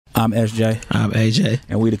I'm SJ. I'm AJ.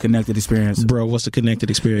 And we the Connected Experience. Bro, what's the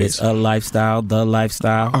Connected Experience? It's a lifestyle, the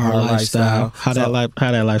lifestyle, our lifestyle. How that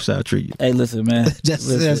lifestyle treat you? Hey, listen, man.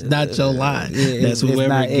 That's not your line. That's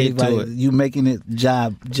whoever get to it. You making it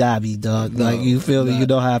jobby, dog. Like, you feel me? You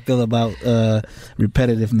know how I feel about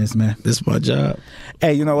repetitiveness, man. This is my job.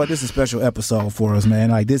 Hey, you know what? This is a special episode for us,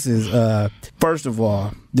 man. Like, this is, first of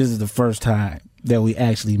all, this is the first time that we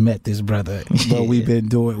actually met this brother, but we've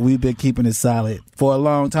been keeping it solid for a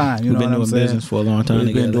long time. You know what I'm saying? We've been doing business for a long time.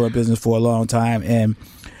 We've been doing business for a long time, and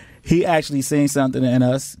he actually seen something in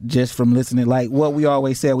us just from listening. Like what we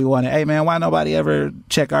always said, we wanted. Hey man, why nobody ever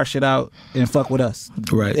check our shit out and fuck with us?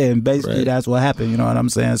 Right. And basically that's what happened. You know what I'm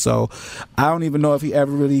saying? So I don't even know if he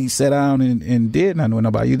ever really sat down and did nothing with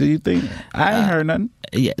nobody. Do you think? I ain't heard nothing.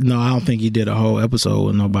 Yeah, no, I don't think he did a whole episode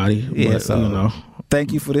with nobody. Yeah, but, so you know.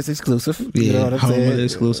 Thank you for this exclusive. You yeah, know what I'm home saying? of the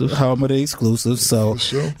exclusive. Home of the exclusive. So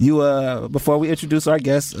sure. You before we introduce our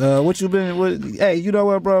guest, what you been with? Hey, you know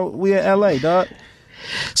what, bro? We in LA, dog.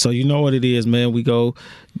 So you know what it is, man. We go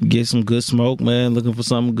get some good smoke, man. Looking for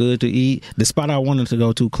something good to eat. The spot I wanted to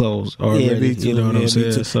go to closed already. Yeah, me too. You know what I'm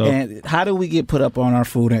saying? So, and how do we get put up on our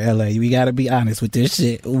food in LA? We got to be honest with this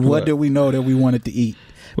shit. What do we know that we wanted to eat?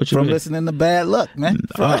 From listening to Bad Luck, man.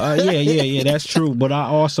 Yeah, that's true. But I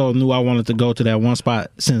also knew I wanted to go to that one spot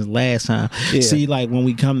since last time. Yeah. See, like when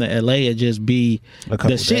we come to LA, it just be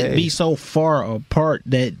the shit be so far apart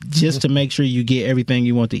that just to make sure you get everything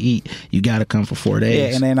you want to eat, you got to come for 4 days.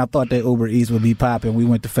 Yeah, and then I thought that Uber Eats would be popping. We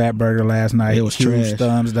went to Fat Burger last night. It was huge trash.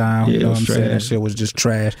 Thumbs down. Yeah, you know what I'm trash. saying? That shit was just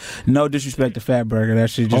trash. No disrespect to Fat Burger. That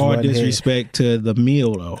shit just all wasn't disrespect to the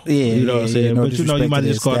meal though. Yeah, you know what I'm saying. No but you know you might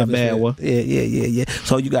just call it a bad one. Yeah.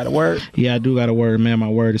 So you got a word? Yeah, I do got a word, man. My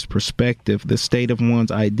word is perspective, the state of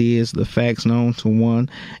one's ideas, the facts known to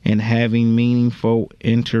one, and having meaningful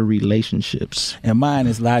interrelationships. And mine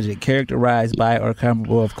is logic, characterized by or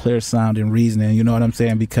capable of clear sound and reasoning. You know what I'm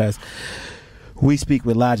saying? Because we speak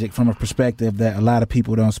with logic from a perspective that a lot of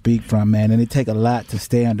people don't speak from, man. And it take a lot to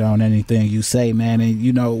stand on anything you say, man. And,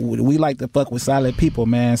 you know, we like to fuck with solid people,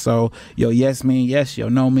 man. So, your yes mean yes, your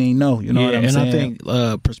no mean no. You know what I'm saying? And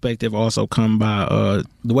I think perspective also come by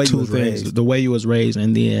the way two you was things. raised. The way you was raised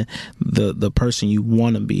and then the person you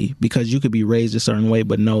want to be. Because you could be raised a certain way,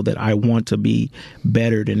 but know that I want to be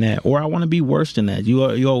better than that. Or I want to be worse than that.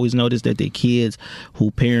 You always notice that the kids who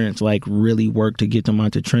parents, like, really work to get them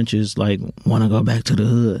out the trenches, like, want to go back to the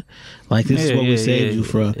hood. Like, this is what we saved you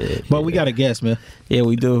from. But we got a guest, man. Yeah,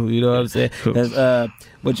 we do. You know what I'm saying?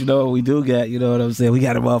 But you know what we do got? You know what I'm saying? We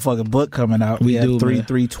got a motherfucking book coming out. We have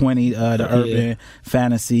 320, the Urban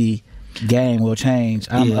Fantasy Game Will Change.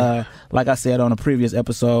 Like I said on a previous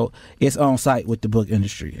episode, it's on site with the book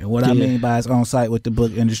industry. And what I mean by it's on site with the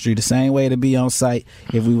book industry, the same way to be on site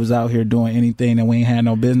if we was out here doing anything that we ain't had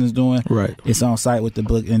no business doing. Right. It's on site with the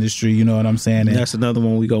book industry. You know what I'm saying? And that's another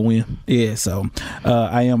one we go win. Yeah. So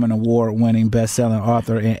I am an award-winning, best-selling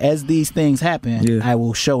author, and as these things happen, I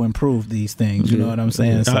will show and prove these things. You know what I'm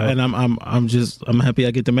saying? So, and I'm happy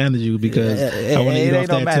I get to manage you because I want to eat off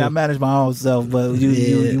that too. I manage my own self, but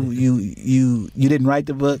you didn't write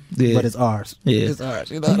the book, but it's ours. Yeah. It's ours.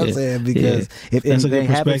 You know what I'm saying? Because if anything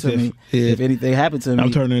happened to me,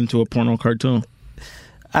 I'm turning into a porno cartoon.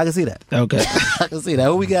 I can see that. Okay. I can see that.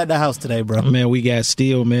 Who we got in the house today, bro? Man, we got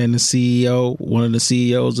Steele, man, the CEO, one of the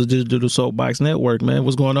CEOs of Digital Soapbox Network, man.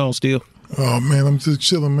 What's going on, Steele? Oh, man, I'm just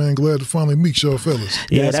chilling, man. Glad to finally meet y'all fellas.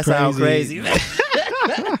 Yeah, that sounds crazy.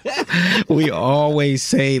 We always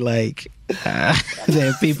say, like,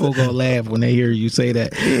 that people gonna laugh when they hear you say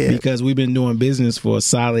that because we've been doing business for a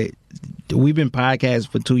solid. We've been podcasting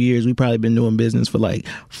for 2 years. We've probably been doing business for like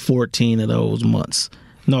 14 of those months.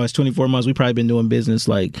 No, it's 24 months. We've probably been doing business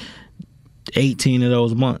like 18 of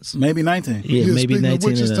those months. Maybe 19. Yeah, maybe 19 of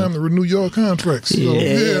which it's time to renew your contracts.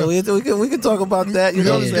 Yeah, we can talk about that. You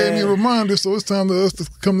know what I'm just gave me a reminder, so it's time for us to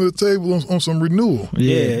come to the table on some renewal.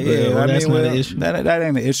 Well, that's not an issue. That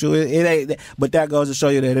ain't an issue. It ain't. But that goes to show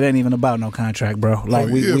you that it ain't even about no contract, bro. Like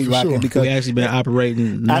we rocking because we actually been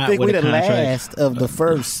operating. I think we the contract. last of the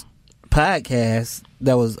first podcast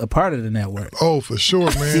that was a part of the network. Oh, for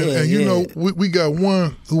sure, man. And you know, we got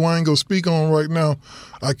one who I ain't gonna speak on right now.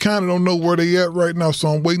 I kind of don't know where they at right now, so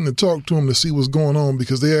I'm waiting to talk to them to see what's going on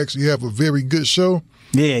because they actually have a very good show.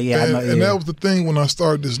 Yeah. And that was the thing when I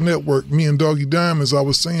started this network, me and Doggy Diamonds, I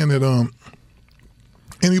was saying that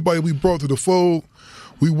anybody we brought to the fold,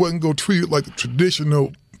 we wasn't gonna treat it like the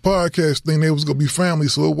traditional podcast thing. They was gonna be family,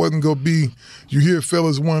 so it wasn't gonna be you hear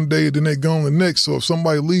fellas one day, then they gone the next. So if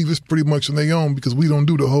somebody leave, it's pretty much on their own because we don't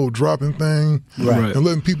do the whole dropping thing right. and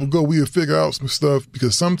letting people go. We'll figure out some stuff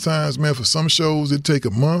because sometimes, man, for some shows it take a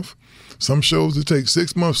month. Some shows it takes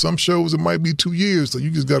 6 months. Some shows it might be 2 years. So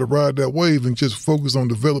you just got to ride that wave and just focus on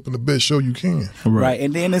developing the best show you can. Right.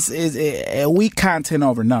 And then we content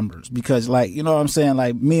over numbers because, like, you know what I'm saying?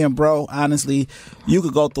 Like, me and bro, honestly, you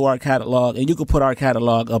could go through our catalog and you could put our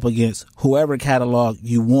catalog up against whoever catalog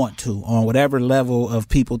you want to on whatever level of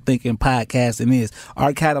people thinking podcasting is.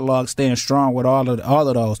 Our catalog stands strong with all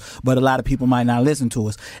of those, but a lot of people might not listen to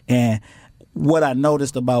us. And what I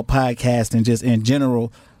noticed about podcasting just in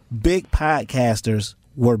general, big podcasters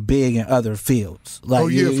were big in other fields. Like,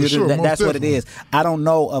 for sure. That's what it is. I don't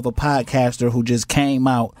know of a podcaster who just came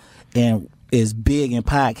out and is big in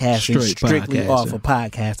podcasting strictly off of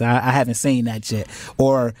podcasting. I haven't seen that yet.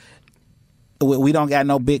 Or we don't got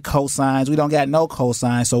no big cosigns. We don't got no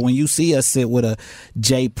cosigns. So when you see us sit with a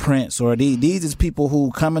Jay Prince or these is people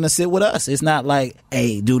who coming to sit with us. It's not like,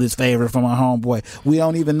 hey, do this favor for my homeboy. We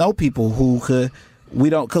don't even know people who could. We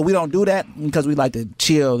don't do that because we like to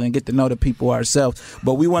chill and get to know the people ourselves.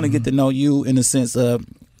 But we want to get to know you in the sense of,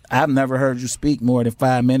 I've never heard you speak more than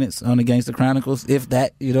 5 minutes on Against the Chronicles, if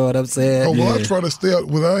that, you know what I'm saying? Oh, well, I try to stay out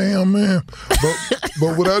what I am, man.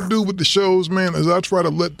 But what I do with the shows, man, is I try to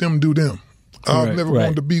let them do them. I've never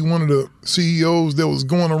wanted to be one of the CEOs that was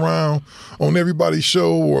going around on everybody's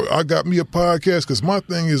show or I got me a podcast, because my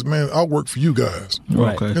thing is, man, I work for you guys.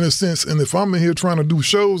 Right. In a sense. And if I'm in here trying to do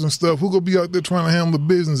shows and stuff, who gonna be out there trying to handle the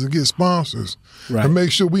business and get sponsors and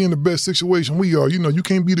make sure we in the best situation we are? You know, you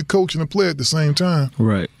can't be the coach and the player at the same time.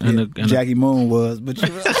 Right. And Jackie Moon was, but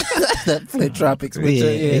that Flint Tropics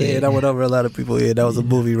picture, that went over a lot of people. Yeah, that was a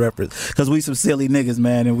movie reference. Because we some silly niggas,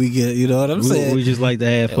 man, and we get, you know what I'm saying? We just like to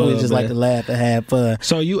have fun. We just like to laugh and have fun.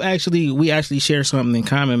 So we actually share something in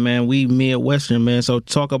common, man. We Midwestern, man. So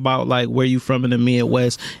talk about like where you from in the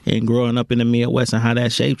Midwest and growing up in the Midwest and how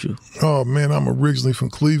that shaped you. Oh, man, I'm originally from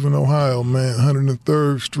Cleveland, Ohio, man.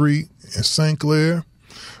 103rd Street in St. Clair.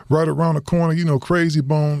 Right around the corner, you know, Crazy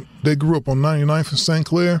Bone, they grew up on 99th and St.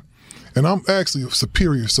 Clair. And I'm actually a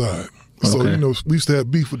Superior side. So, you know, we used to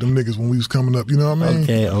have beef with them niggas when we was coming up, you know what I mean?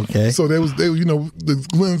 Okay. So they you know, the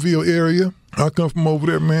Glenville area. I come from over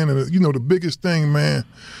there, man, and you know, the biggest thing, man,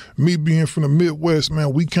 me being from the Midwest,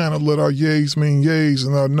 man, we kind of let our yays mean yays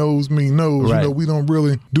and our no's mean no's. Right. You know, we don't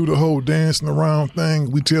really do the whole dancing around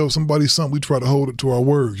thing. We tell somebody something, we try to hold it to our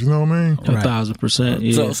words, you know what I mean? 1,000%,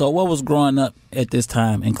 yeah. So what was growing up at this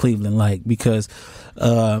time in Cleveland like? Because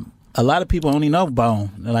a lot of people only know Bone.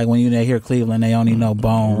 Like when you hear Cleveland, they only know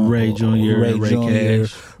Bone, Ray Jr.,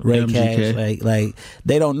 Ray Cash. Like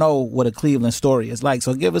they don't know what a Cleveland story is like.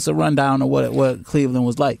 So give us a rundown of what Cleveland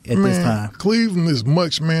was like at this time. Cleveland is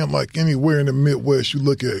much, man, like anywhere in the Midwest. You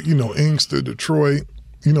look at, you know, Inkster, Detroit,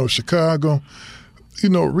 you know, Chicago. You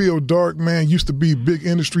know, Rio Dark, man, used to be a big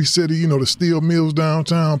industry city. You know, the steel mills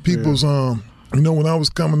downtown. People's you know, when I was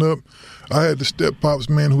coming up, I had the step-pops,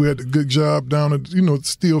 man, who had the good job down at, you know, the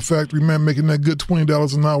steel factory, man, making that good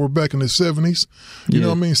 $20 an hour back in the 70s. You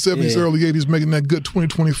know what I mean? 70s, early 80s, making that good $20,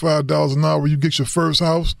 $25 an hour. You get your first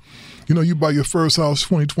house. You know, you buy your first house,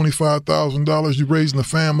 $20,000, $25,000. You're raising a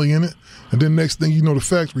family in it. And then next thing you know, the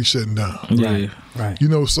factory shutting down. Right. You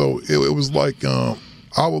know, so it was like, I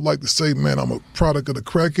would like to say, man, I'm a product of the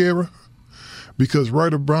crack era, because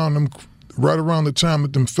right around the time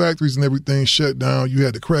that them factories and everything shut down, you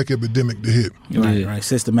had the crack epidemic to hit. Right.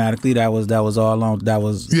 Systematically, that was all on. That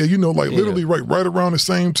was you know, like literally right around the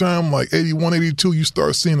same time, like 81, 82, you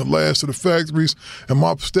start seeing the last of the factories. And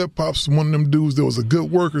my step pops was one of them dudes that was a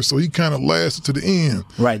good worker, so he kind of lasted to the end.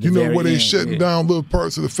 Right. You know, where they shutting down little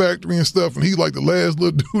parts of the factory and stuff, and he like the last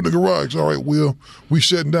little dude in the garage. All right, Will, we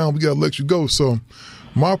shutting down. We gotta let you go. So.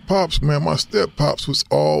 My pops, man, my step pops was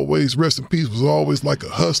always, rest in peace, was always like a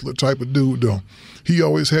hustler type of dude, though. He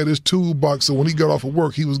always had his toolbox, so when he got off of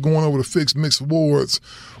work, he was going over to fix mixed awards,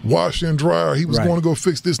 wash and dryer. He was going to go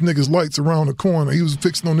fix this nigga's lights around the corner. He was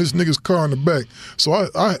fixing on this nigga's car in the back. So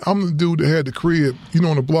I'm the dude that had the crib, you know,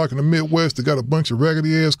 on the block in the Midwest that got a bunch of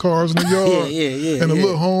raggedy-ass cars in the yard. And the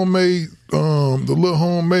little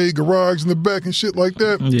homemade garage in the back and shit like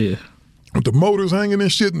that. Yeah. With the motors hanging and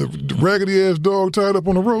shit and the raggedy-ass dog tied up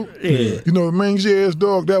on the rope. Yeah. You know, the mangy-ass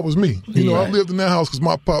dog, that was me. You know, I lived in that house because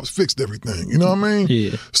my pops fixed everything. You know what I mean?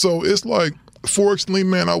 Yeah. So it's like, fortunately,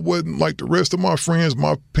 man, I wasn't like the rest of my friends.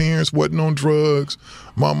 My parents wasn't on drugs.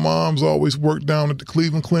 My mom's always worked down at the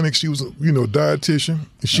Cleveland Clinic. She was a, you know, dietitian.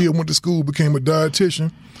 She had went to school, became a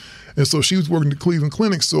dietitian. And so she was working at the Cleveland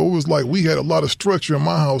Clinic. So it was like we had a lot of structure in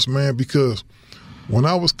my house, man, because when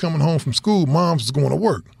I was coming home from school, moms was going to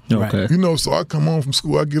work. Okay. You know, so I come home from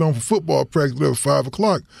school, I get on for football practice at 5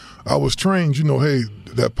 o'clock. I was trained, you know, hey,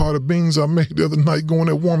 that pot of beans I made the other night, go in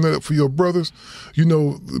there, warm that up for your brothers, you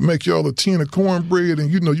know, make y'all a tin of cornbread,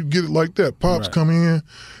 and, you know, you get it like that. Pops come in,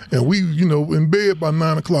 and we, you know, in bed by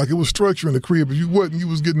 9 o'clock. It was structure in the crib. If you wasn't, you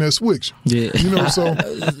was getting that switch. Yeah. You know, so.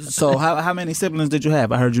 So how many siblings did you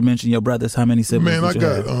have? I heard you mention your brothers. How many siblings Man, did you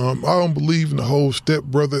have? I don't believe in the whole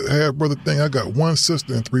step-brother, half-brother thing. I got one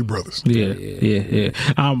sister and 3 brothers. Yeah.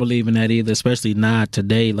 I don't believe in that either, especially not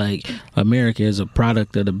today. Like, America is a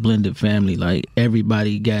product of the blended family. Like, everybody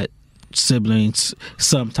got siblings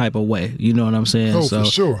some type of way, you know what I'm saying? Oh, so for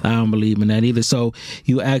sure. I don't believe in that either. So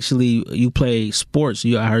you play sports.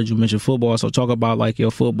 I heard you mention football, so talk about like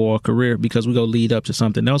your football career, because we go lead up to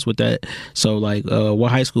something else with that. So like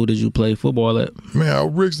what high school did you play football at? Man, I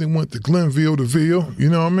originally went to Glenville to Ville, you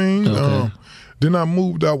know what I mean? Okay. Then I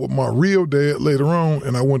moved out with my real dad later on,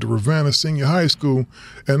 and I went to Ravenna Senior High School.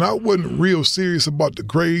 And I wasn't real serious about the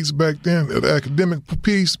grades back then, the academic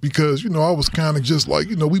piece, because, you know, I was kind of just like,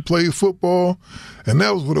 you know, we played football, and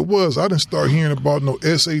that was what it was. I didn't start hearing about no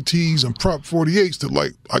SATs and Prop 48s till,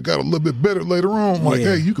 like, I got a little bit better later on. Like,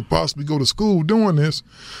 hey, you could possibly go to school doing this.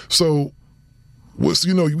 So,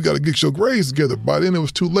 you know, you got to get your grades together. By then, it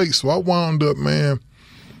was too late. So I wound up, man,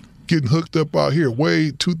 getting hooked up out here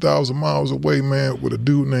way 2,000 miles away, man, with a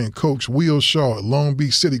dude named Coach Will Shaw at Long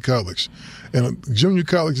Beach City College. And junior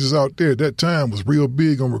colleges out there at that time was real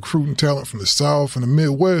big on recruiting talent from the South and the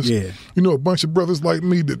Midwest. Yeah. You know, a bunch of brothers like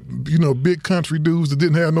me that, you know, big country dudes that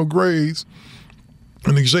didn't have no grades.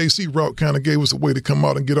 And the JC route kind of gave us a way to come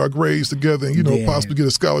out and get our grades together and, you know, possibly get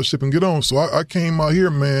a scholarship and get on. So I came out here,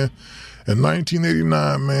 man, in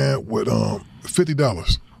 1989, man, with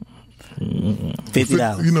 $50.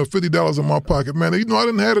 $50. You know, $50 in my pocket, man. You know, I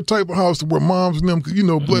didn't have the type of house where moms and them could, you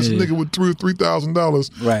know, bless a nigga with $2,000 or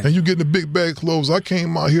 $3,000, right? And you getting a big bag of clothes. I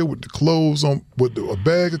came out here with the clothes with a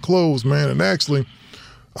bag of clothes, man. And actually,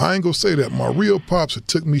 I ain't gonna say that. My real pops had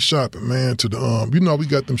took me shopping, man, to the you know, we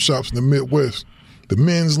got them shops in the Midwest, the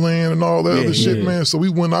Men's Land and all that other shit, man. So I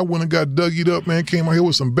went and got Dougie'd up, man. Came out here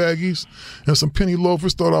with some baggies and some penny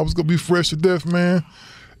loafers. Thought I was gonna be fresh to death, man.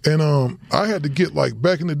 And I had to get, like,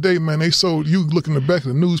 back in the day, man, they sold, you look in the back of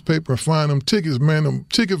the newspaper and find them tickets, man, them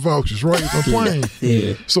ticket vouchers, right, on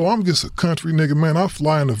plane. So I'm just a country nigga, man. I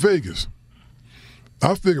fly into Vegas.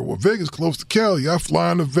 I figured, well, Vegas close to Cali. I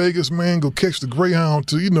fly into Vegas, man, go catch the Greyhound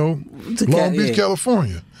to, you know, Long Beach,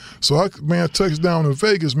 California. So I touched down in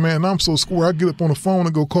Vegas, man, and I'm so square. I get up on the phone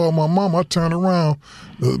and go call my mom. I turn around,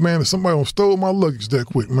 man, somebody stole my luggage that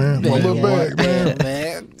quick, man. My little bag,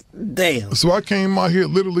 man. Damn. So I came out here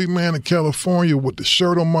literally, man, in California with the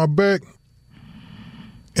shirt on my back,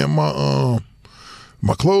 and my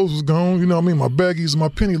clothes was gone. You know what I mean? My baggies and my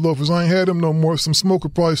penny loafers, I ain't had them no more. Some smoker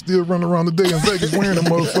probably still running around the day in Vegas wearing them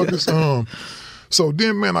motherfuckers. So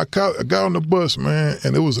then, man, I got on the bus, man,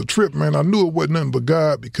 and it was a trip, man. I knew it wasn't nothing but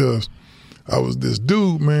God, because I was this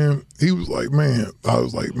dude, man. He was like, man. I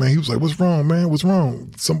was like, man. He was like, what's wrong, man? What's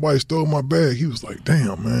wrong? Somebody stole my bag. He was like,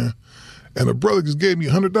 damn, man. And the brother just gave me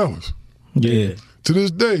 $100. Yeah. To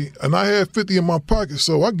this day, and I had 50 in my pocket,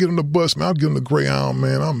 so I get on the bus, man. I get on the Greyhound,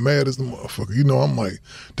 man. I'm mad as the motherfucker. You know, I'm like,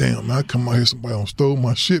 damn, man, I come out here, somebody done stole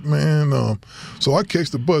my shit, man. So I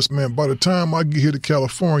catch the bus, man. By the time I get here to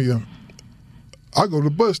California, I go to the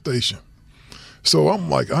bus station. So I'm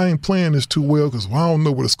like, I ain't playing this too well, because I don't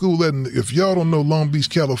know where the school at. And if y'all don't know Long Beach,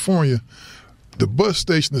 California, the bus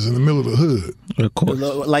station is in the middle of the hood. Of course.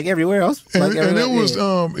 Like everywhere else. And it was,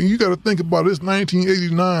 and you got to think about it, it's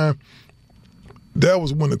 1989. That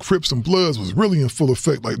was when the Crips and Bloods was really in full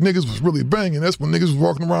effect. Like, niggas was really banging. That's when niggas was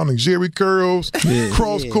walking around in Jerry curls,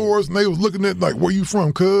 cross cords, and they was looking at, like, where you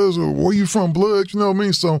from, cuz, or where you from, Bloods, you know what I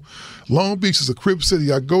mean? So Long Beach is a Crip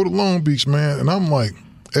city. I go to Long Beach, man, and I'm like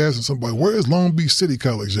asking somebody, where is Long Beach City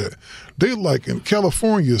College at? They like, in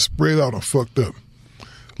California, spread out and fucked up.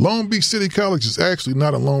 Long Beach City College is actually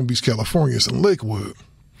not in Long Beach, California. It's in Lakewood.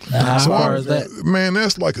 How far is that? Man,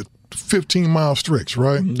 that's like a 15-mile stretch,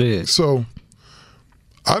 right? Yeah. So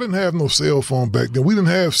I didn't have no cell phone back then. We didn't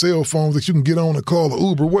have cell phones that you can get on and call an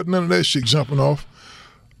Uber. Wasn't none of that shit jumping off.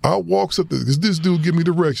 I walks up there, because this dude give me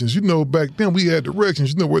directions. You know, back then we had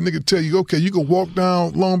directions. You know, where a nigga tell you, okay, you go walk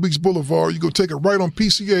down Long Beach Boulevard, you go take a right on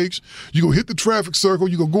PCH, you go hit the traffic circle,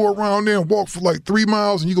 you go around there and walk for like 3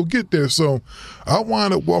 miles, and you go get there. So I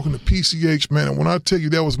wind up walking to PCH, man, and when I tell you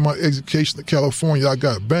that was my education to California, I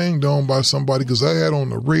got banged on by somebody because I had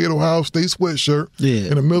on a red Ohio State sweatshirt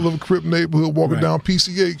in the middle of a Crip neighborhood walking down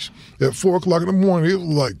PCH at 4 o'clock in the morning. It was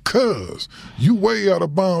like, cuz, you way out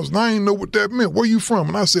of bounds, and I ain't know what that meant. Where you from?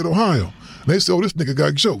 And I said, Ohio. And they said, oh, this nigga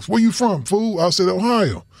got jokes. Where you from, fool? I said,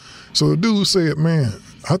 Ohio. So the dude said, man,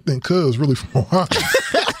 I think Cuz really from Ohio.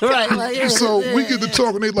 Right, like, yeah, so we get to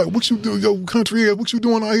talking. They like, what you do, yo, country ass? What you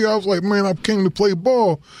doing out here? I was like, man, I came to play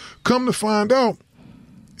ball. Come to find out,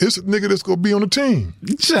 it's a nigga that's gonna be on the team.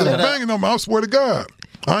 Shut up. Banging on me. I swear to God.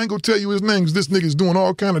 I ain't gonna tell you his name because this nigga's doing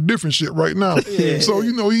all kind of different shit right now. Yeah. So,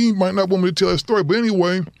 he might not want me to tell that story. But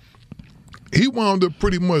anyway, he wound up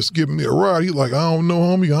pretty much giving me a ride. He like, I don't know,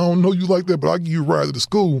 homie. I don't know you like that, but I'll give you a ride to the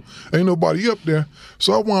school. Ain't nobody up there.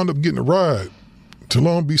 So I wound up getting a ride to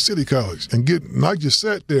Long Beach City College. And I just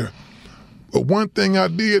sat there. But one thing I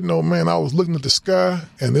did know, man, I was looking at the sky,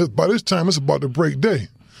 and by this time, it's about to break day.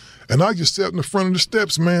 And I just sat in the front of the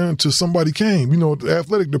steps, man, until somebody came, the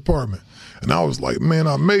athletic department. And I was like, man,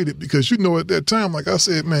 I made it because, at that time, like I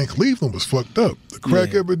said, man, Cleveland was fucked up. The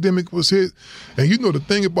crack epidemic was hit. And the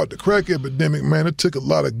thing about the crack epidemic, man, it took a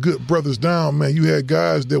lot of good brothers down, man. You had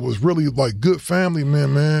guys that was really like good family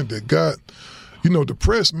men, man, that got,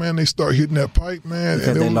 depressed, man. They start hitting that pipe, man.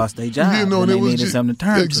 Because they lost their job and they needed something to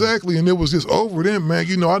turn to. Exactly. And it was just over then,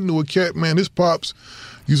 man. I knew a cat, man, his pops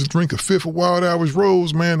used to drink a fifth of Wild Hours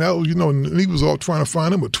Rose, man. That was, and he was all trying to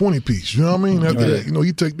find him a 20-piece. You know what I mean? After that,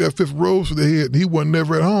 he take that fifth of Rose for the head. He wasn't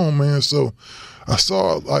never at home, man. So I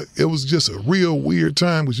saw, it was just a real weird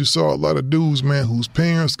time because you saw a lot of dudes, man, whose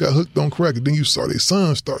parents got hooked on crack, and then you saw their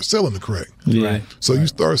sons start selling the crack. Right. So you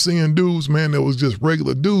start seeing dudes, man, that was just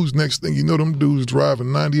regular dudes. Next thing you know, them dudes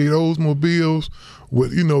driving 98 Oldsmobiles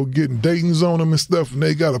with, getting Daytons on them and stuff, and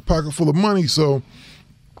they got a pocket full of money. So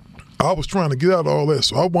I was trying to get out of all that.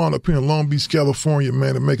 So I wound up here in Long Beach, California,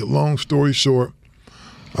 man, to make a long story short.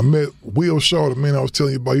 I met Will Shaw, the man I was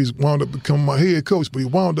telling you about. He's wound up becoming my head coach, but he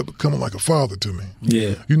wound up becoming like a father to me.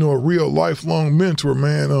 Yeah. A real lifelong mentor,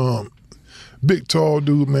 man. Big, tall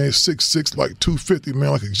dude, man, 6'6", like 250,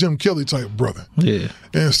 man, like a Jim Kelly type brother. Yeah.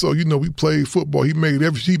 And so, we played football. He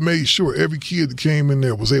made sure every kid that came in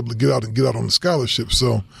there was able to get out on the scholarship.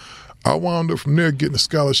 So I wound up from there getting a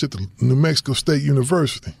scholarship to New Mexico State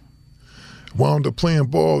University. Wound up playing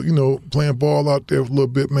ball out there for a little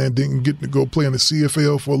bit, man. Didn't get to go play in the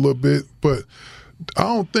CFL for a little bit. But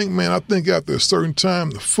I think after a certain time,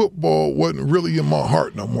 the football wasn't really in my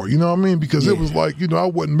heart no more. You know what I mean? Because it was like, I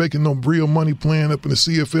wasn't making no real money playing up in the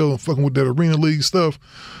CFL and fucking with that arena league stuff.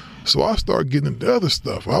 So I started getting into other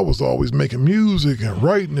stuff. I was always making music and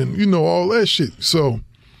writing and, all that shit. So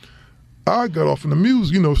I got off into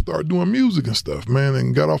music, started doing music and stuff, man,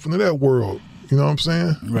 and got off into that world. You know what I'm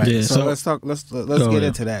saying? Right. Yeah, so let's get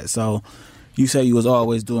into that. So you say you was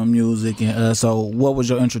always doing music, and so what was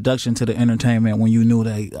your introduction to the entertainment when you knew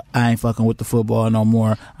that I ain't fucking with the football no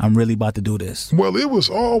more? I'm really about to do this. Well, it was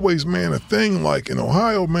always, man, a thing. Like in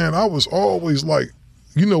Ohio, man, I was always like,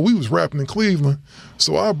 we was rapping in Cleveland,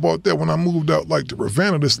 so I bought that when I moved out, like to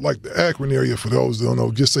Ravenna. This like the Akron area for those that don't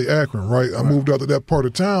know. Just say Akron, right? I moved out to that part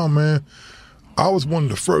of town, man. I was one of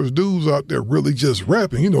the first dudes out there really just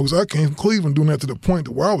rapping, because I came from Cleveland doing that to the point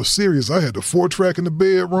where I was serious. I had the 4-track in the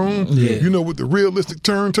bedroom, with the realistic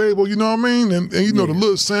turntable, you know what I mean? And the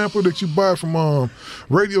little sampler that you buy from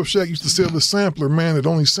Radio Shack used to sell the sampler, man, that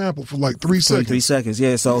only sampled for like 3 seconds. 3 seconds,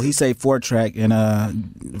 yeah. So he say 4-track,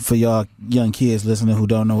 and for y'all young kids listening who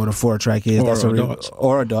don't know what a 4-track is,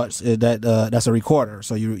 or adults, that's a recorder.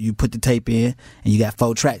 So you put the tape in, and you got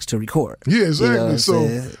 4 tracks to record. Yeah, exactly.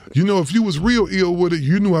 If you was real ill with it,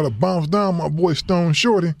 you knew how to bounce down. My boy Stone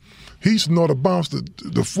Shorty, he used to know how to bounce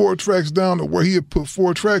the 4 tracks down to where he had put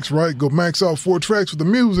 4 tracks, right? Go max out 4 tracks with the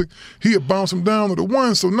music. He had bounce them down to the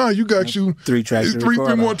 1. So now you got 3 tracks, three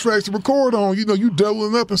more tracks to record on. You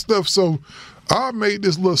doubling up and stuff. So I made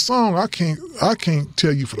this little song. I can't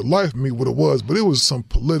tell you for the life of me what it was, but it was some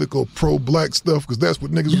political pro-black stuff because that's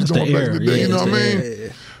what niggas was doing back in the day. You know what I mean?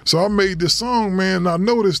 Yeah. So I made this song, man, and I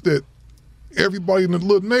noticed that everybody in the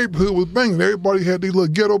little neighborhood was banging. Everybody had these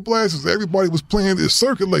little ghetto blasters. Everybody was playing it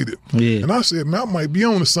circulated. Yeah. And I said, man, I might be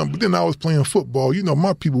on to something. But then I was playing football.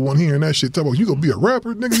 My people weren't hearing that shit. Talk about, you gonna be a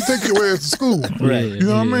rapper? Nigga, you take your ass to school. Right. You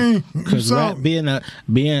know what I mean? Because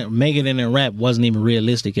making it in rap wasn't even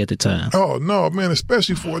realistic at the time. Oh, no, man,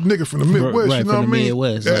 especially for a nigga from the Midwest. Right, you know what I mean?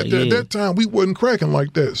 Midwest, at that time, we wasn't cracking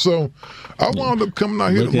like that. So I wound up coming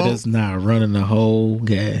out here Look at us now running the whole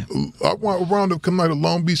game. I wound up coming out to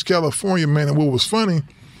Long Beach, California, man, and what was funny,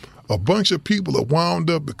 a bunch of people that wound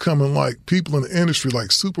up becoming like people in the industry like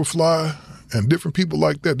Superfly and different people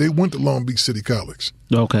like that, they went to Long Beach City College.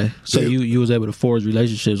 Okay. So you was able to forge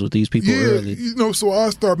relationships with these people early. So I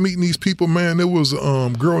started meeting these people, man. There was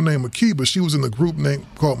a girl named Akiba. She was in a group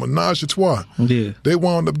called Menage a Trois. Yeah. They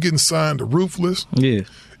wound up getting signed to Ruthless. Yeah.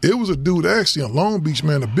 It was a dude actually in Long Beach,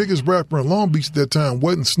 man. The biggest rapper in Long Beach at that time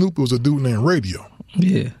wasn't Snoop. It was a dude named Radio.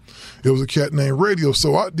 Yeah. It was a cat named Radio.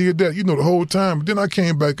 So I did that, the whole time. But then I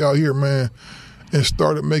came back out here, man, and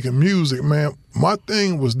started making music, man, my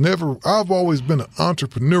thing was I've always been an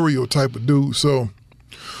entrepreneurial type of dude. So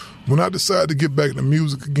when I decided to get back into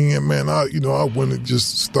music again, man, I went and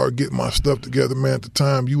just start getting my stuff together, man. At the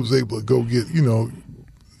time, you was able to go get,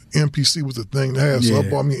 MPC was the thing to have. So I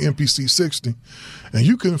bought me an MPC 60. And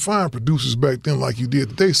you couldn't find producers back then like you did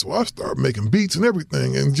today. So I started making beats and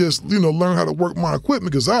everything and just, learn how to work my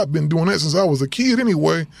equipment because I've been doing that since I was a kid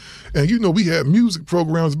anyway. And, we had music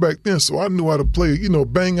programs back then. So I knew how to play,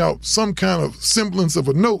 bang out some kind of semblance of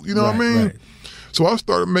a note. You know what I mean? Right. So I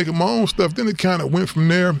started making my own stuff. Then it kind of went from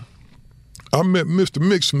there. I met Mr.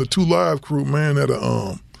 Mix from the 2 Live crew, man, at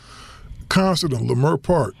a concert in Leimert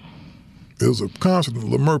Park. It was a concert in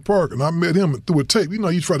Leimert Park, and I met him and threw a tape.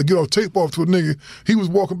 You try to get off tape off to a nigga. He was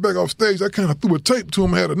walking back off stage. I kind of threw a tape to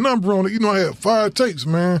him, had a number on it. I had 5 tapes,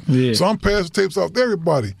 man. Yeah. So I'm passing tapes off to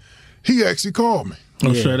everybody. He actually called me.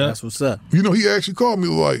 Oh, straight up? That's what's up. He actually called me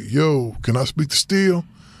like, yo, can I speak to Steele?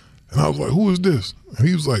 And I was like, who is this? And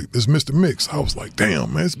he was like, it's Mr. Mix. I was like,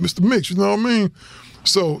 damn, man, it's Mr. Mix, you know what I mean?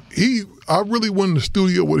 So I really went in the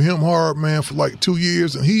studio with him hard, man, for like 2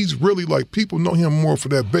 years. And he's really like, people know him more for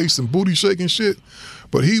that bass and booty shaking shit.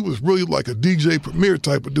 But he was really like a DJ Premier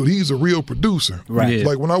type of dude. He's a real producer. Right. Yeah.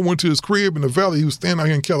 Like when I went to his crib in the Valley, he was staying out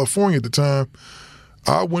here in California at the time.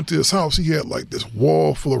 I went to his house. He had like this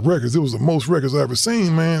wall full of records. It was the most records I ever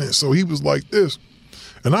seen, man. And so he was like this.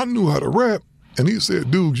 And I knew how to rap. And he said,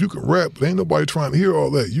 dude, you can rap, but ain't nobody trying to hear all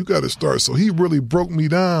that. You got to start. So he really broke me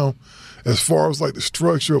down as far as like the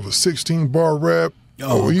structure of a 16-bar rap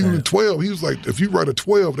or even a 12. He was like, if you write a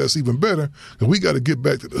 12, that's even better. And we got to get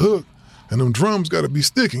back to the hook. And them drums got to be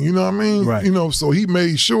sticking, you know what I mean? Right. So he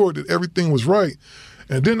made sure that everything was right.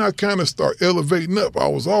 And then I kind of start elevating up. I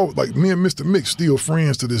was all like, me and Mr. Mix still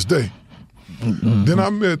friends to this day. Mm-hmm. Then I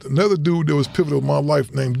met another dude that was pivotal in my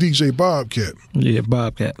life named DJ Bobcat. Yeah,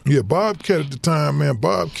 Bobcat. Yeah, Bobcat at the time, man.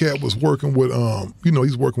 Bobcat was working with,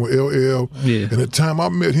 he's working with LL. Yeah. And at the time I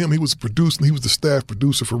met him, he was producing. He was the staff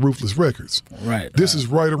producer for Ruthless Records. Right. This is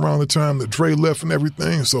right around the time that Dre left and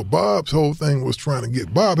everything. So Bob's whole thing was trying to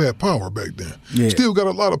get. Bob had power back then. Yeah. Still got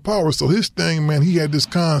a lot of power. So his thing, man, he had this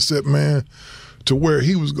concept, man, to where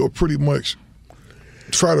he was going to pretty much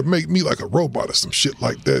try to make me like a robot or some shit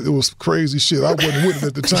like that. It was crazy shit. I wasn't with it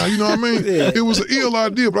at the time. You know what I mean? Yeah. It was an ill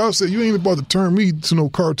idea, but I said, you ain't about to turn me to no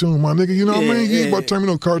cartoon, my nigga. You know what I mean? You ain't about to turn me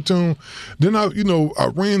no cartoon. Then I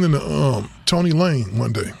ran into Tony Lane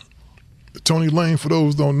one day. Tony Lane, for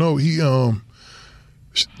those who don't know,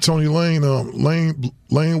 Tony Lane,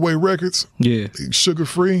 Laneway Records. Yeah. Sugar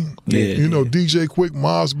Free. Yeah. DJ Quick,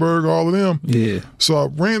 Mossberg, all of them. Yeah. So I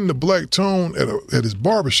ran into Black Tone at his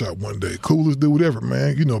barbershop one day. Coolest dude ever,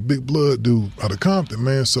 man. Big blood dude out of Compton,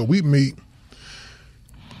 man. So we meet,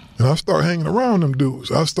 and I start hanging around them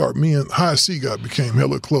dudes. Me and High C became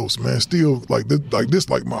hella close, man. Still like this,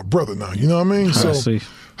 like my brother now. You know what I mean?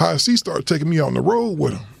 High C started taking me out on the road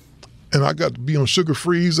with him. And I got to be on Sugar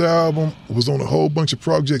Free's album. Was on a whole bunch of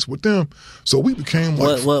projects with them. So we became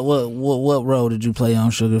like. What role did you play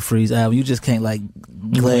on Sugar Free's album? You just can't like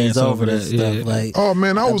glaze over that stuff. Yeah. Like, oh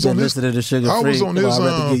man, I was on this. Listening to Sugar Free. I was on this. I'd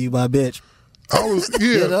rather give you my bitch. I was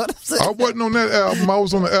I wasn't on that album. I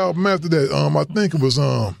was on the album after that. I think it was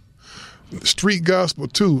Street Gospel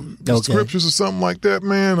 2, Scriptures or something like that,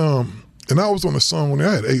 man. And I was on a song when I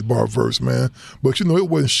had 8-bar verse, man. But, it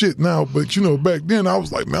wasn't shit now. But, back then I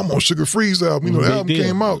was like, man, I'm on Sugar Free's album. The album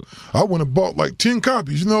came out. I went and bought like 10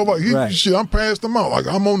 copies, shit, I'm passed them out. Like,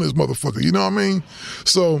 I'm on this motherfucker, you know what I mean?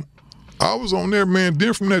 So I was on there, man.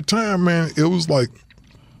 Then from that time, man, it was like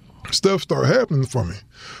stuff started happening for me.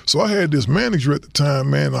 So I had this manager at the time,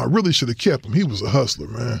 man. I really should have kept him. He was a hustler,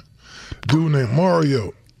 man. Dude named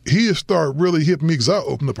Mario. He had started really hitting me because I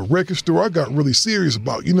opened up a record store. I got really serious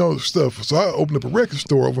about, stuff. So I opened up a record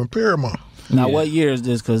store over in Paramount. Now, what year is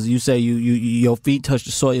this? Because you say your feet touched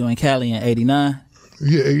the soil in Cali in 89?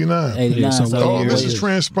 Yeah, 89. 89. Yeah, so all this is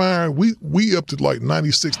transpiring. We up to like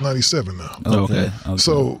 96, 97 now. Okay.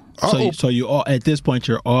 So you all at this point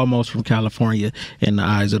you're almost from California in the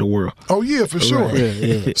eyes of the world. Oh yeah, for sure. Right.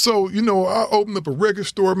 Yeah. So I opened up a record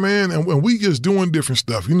store, man, and when we just doing different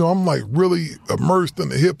stuff. I'm like really immersed in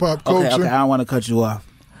the hip hop culture. Okay, I don't want to cut you off,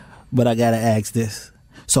 but I gotta ask this.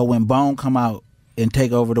 So when Bone come out and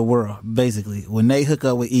take over the world, basically, when they hook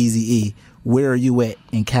up with Eazy-E, where are you at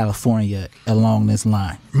in California along this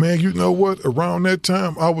line? Man, you know what? Around that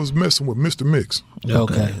time, I was messing with Mr. Mix.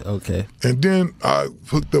 Okay. And then I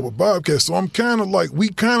hooked up with Bobcat. So I'm kind of like, we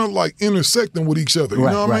kind of like intersecting with each other. You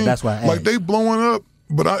know what I mean? That's why I asked. Like they blowing up,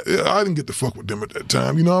 but I didn't get to fuck with them at that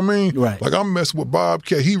time. You know what I mean? Right. Like I'm messing with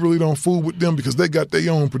Bobcat. He really don't fool with them because they got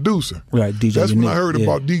their own producer. Right, DJ That's Unique. When I heard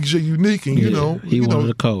about DJ Unique and, he one of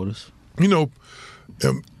the coldest.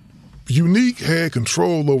 And Unique had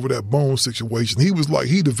control over that Bone situation. He was like,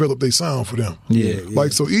 he developed a sound for them.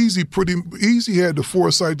 Like, so Easy had the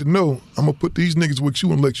foresight to know, I'm going to put these niggas with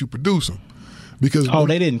you and let you produce them. Because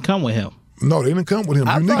they didn't come with him. No, they didn't come with him.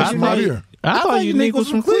 Unique is from out here. I thought Unique was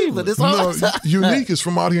from Cleveland. No, Unique is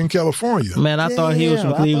from out here in California. Man, I thought he was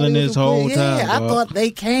from Cleveland this whole time. Yeah, I thought they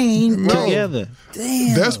came together.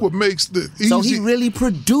 Damn. That's what makes the Easy. So he really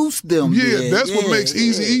produced them. Yeah, that's what makes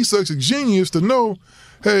Eazy-E such a genius to know,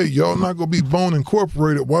 hey, y'all not going to be Bone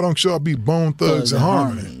Incorporated. Why don't y'all be Bone Thugs and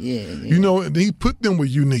Harmony? Yeah. You know, and he put them with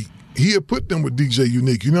Unique. He had put them with DJ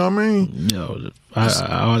Unique. You know what I mean? Yo,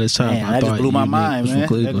 all this time, man, I thought just blew my mind,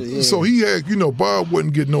 man. So he had, Bob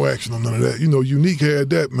wouldn't get no action on none of that. Unique had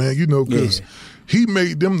that, man, because he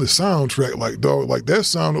made them the soundtrack. Like, dog, like that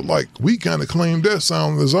sounded like we kind of claimed that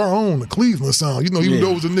sound as our own, the Cleveland sound. Even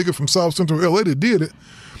though it was a nigga from South Central LA that did it.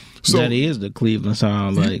 So that is the Cleveland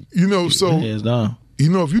sound, like, hands down.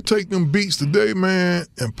 If you take them beats today, man,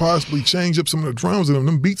 and possibly change up some of the drums in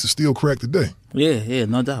them beats are still crack today. Yeah,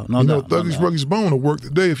 no doubt. Thuggish Ruggish Bone will work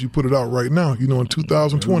today if you put it out right now, in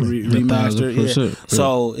 2020. Remastered, yeah.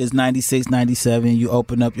 So it's 96, 97. You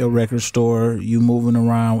open up your record store. You moving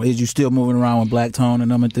around. Is you still moving around with Black Tone and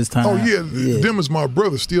them at this time? Oh, yeah. Them is my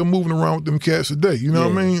brother. Still moving around with them cats today. You know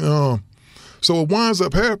what I mean? So what winds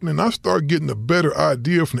up happening, I start getting a better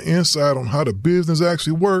idea from the inside on how the business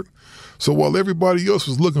actually worked. So while everybody else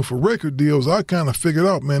was looking for record deals, I kind of figured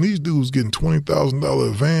out, man, these dudes getting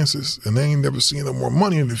 $20,000 advances and they ain't never seen no more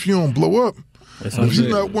money. And if you don't blow up, if you're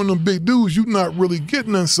not one of them big dudes, you're not really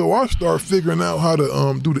getting none. So I started figuring out how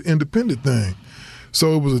to do the independent thing.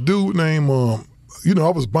 So it was a dude named, I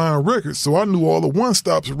was buying records, so I knew all the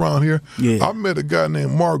one-stops around here. Yeah. I met a guy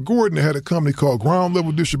named Mark Gordon that had a company called Ground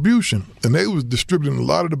Level Distribution, and they was distributing a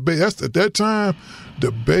lot of the Bay. At that time,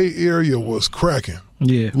 the Bay Area was cracking.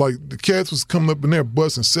 Yeah. Like, the cats was coming up in there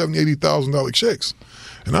busting $70,000, $80,000 checks.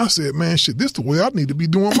 And I said, man, shit, this the way I need to be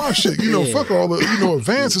doing my shit. Fuck all the,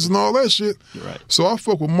 advances and all that shit. Right. So I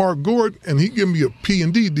fuck with Mark Gordon, and he gave me a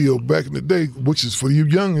P&D deal back in the day, which is for you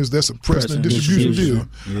youngins, that's a Preston distribution deal.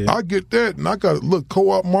 Yeah. I get that, and I got a little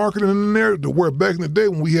co-op marketing in there to where back in the day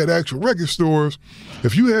when we had actual record stores,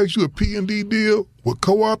 if you had a P&D deal with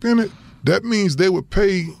co-op in it, that means they would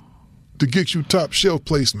pay to get you top shelf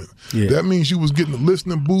placement. Yeah. That means you was getting the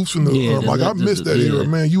listening booths and I missed that era,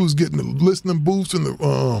 man. You was getting the listening booths and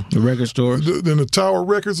the record stores, and the Tower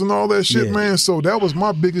Records and all that shit, man. So that was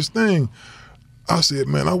my biggest thing. I said,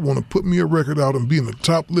 man, I want to put me a record out and be in the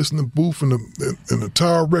top listening booth in the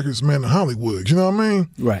Tower Records, man, in Hollywood. You know what I mean?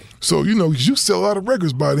 Right. So, you sell a lot of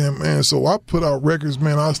records by then, man. So I put out records,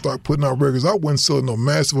 man. I started putting out records. I wasn't selling no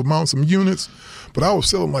massive amounts of units, but I was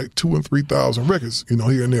selling like 2,000 and 3,000 records,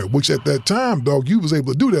 here and there, which at that time, dog, you was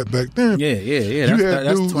able to do that back then. Yeah.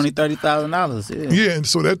 That's $20,000, $30,000. Yeah, and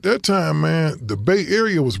so at that time, man, the Bay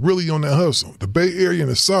Area was really on that hustle. The Bay Area in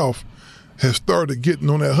the South has started getting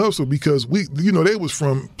on that hustle because they was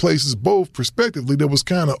from places both prospectively that was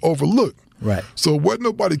kind of overlooked. Right. So wasn't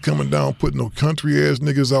nobody coming down putting no country ass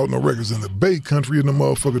niggas out no records in the Bay Country in the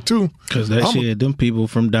motherfucker too. Because them people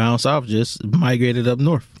from down south just migrated up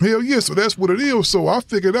north. Hell yeah, so that's what it is. So I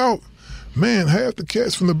figured out, man, half the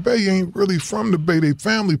cats from the Bay ain't really from the Bay. They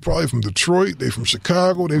family probably from Detroit, they from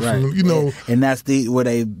Chicago, they from, And that's where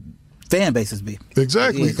they fan bases be.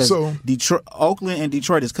 Exactly. Yeah, so Oakland and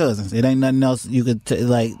Detroit is cousins. It ain't nothing else you could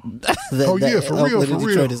like. For real.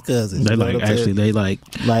 Detroit is cousins. They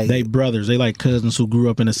they brothers. They like cousins who grew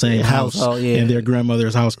up in the same house in their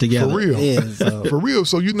grandmother's house together. For real. Yeah, for real.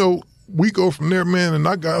 So we go from there, man, and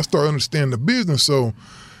I start understanding the business. So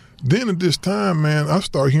then at this time, man, I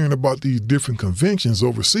start hearing about these different conventions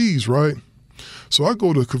overseas, right? So I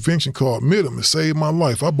go to a convention called Midham. It saved my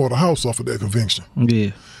life. I bought a house off of that convention.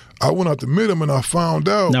 Yeah. I went out to Midham and I found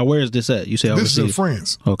out. Now, where is this at? You say overseas? This is in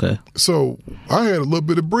France. Okay. So I had a little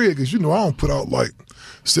bit of bread because, I don't put out like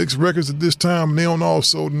 6 records at this time. And they don't all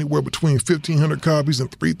sold anywhere between 1,500 copies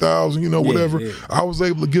and 3,000, whatever. Yeah. I was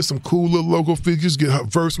able to get some cool little local figures, get a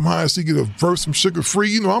verse from High C, get a verse from Sugar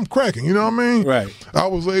Free. I'm cracking, you know what I mean? Right.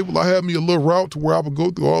 I had me a little route to where I would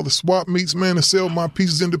go through all the swap meets, man, and sell my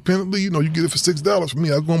pieces independently. You get it for $6 from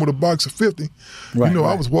me. I go in with a box of 50. Right.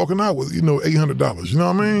 I was walking out with, $800. You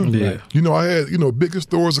know what I mean? Yeah. I had, bigger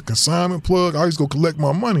stores, a consignment plug. I used to go collect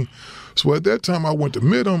my money. So at that time, I went to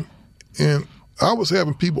Midham, and I was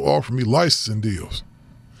having people offer me licensing deals.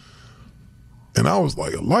 And I was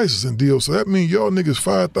like, a licensing deal? So that means y'all niggas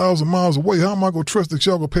 5,000 miles away. How am I going to trust that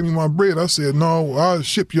y'all going to pay me my bread? I said, no, I'll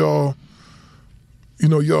ship y'all,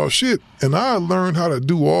 y'all shit. And I learned how to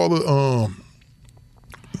do all the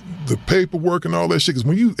the paperwork and all that shit. Because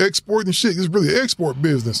when you export and shit, it's really an export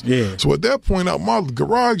business. Yeah. So at that point out my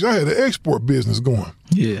garage, I had an export business going.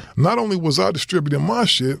 Yeah. Not only was I distributing my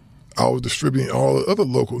shit, I was distributing all the other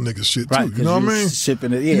local niggas shit too. Right, you know what I mean?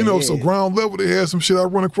 Shipping it, so ground level, they had some shit. I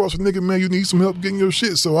run across a nigga, man, you need some help getting your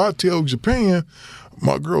shit. So I tell Japan,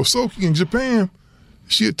 my girl Soki in Japan,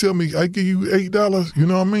 she'd tell me, I give you $8, you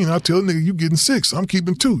know what I mean? I tell a nigga, you getting 6, I'm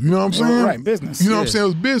keeping 2. You know what I'm saying? Right, business. You know what I'm saying? It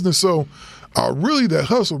was business. So that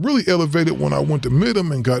hustle really elevated when I went to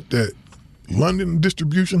Midham and got that London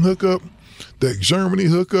distribution hookup, that Germany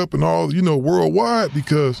hookup, and all, worldwide,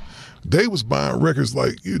 because they was buying records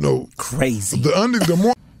like, crazy. The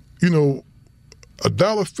more,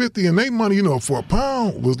 $1.50 and they money, for a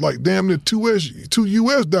pound was like damn near $2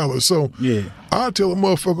 US. So yeah, I tell a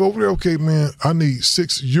motherfucker over there, okay, man, I need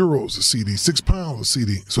 €6 a CD, 6 pounds a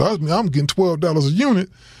CD. So I'm getting $12 a unit,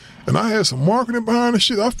 and I had some marketing behind the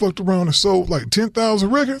shit. I fucked around and sold like 10,000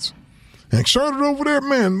 records. And Charlotte over there,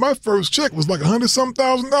 man, my first check was like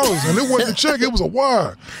 $100,000, and it wasn't a check, it was a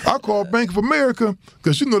wire. I called Bank of America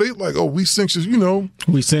because they like, oh, we sent you,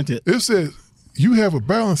 we sent it. It said you have a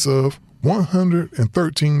balance of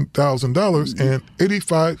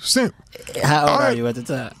 $113,000.85. How old are you at the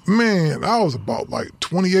time? Man, I was about like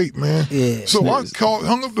 28, man. Yeah. So I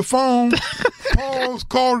hung up the phone, paused,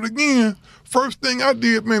 called it again. First thing I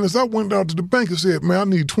did, man, is I went down to the bank and said, man, I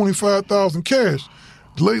need $25,000 cash.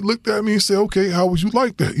 The lady looked at me and said, okay, how would you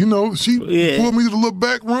like that? She pulled me to the little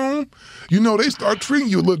back room. They start treating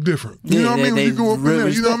you a little different. You know what I mean? When you go up in there,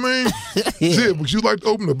 you know what I mean? Yeah, but you like to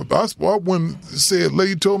open up. I went and said,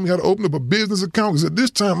 lady told me how to open up a business account, because at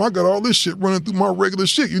this time I got all this shit running through my regular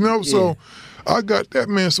shit, So I got that,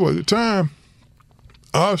 man. So at the time,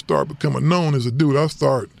 I started becoming known as a dude.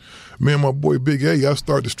 Me and my boy Big A, I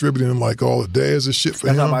started distributing like all the dads and shit for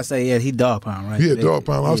him. That's what I say. Yeah, he Dog Pound, right? Yeah, Dog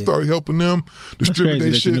Pound. I started helping them distribute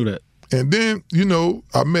their shit. You knew that. And then,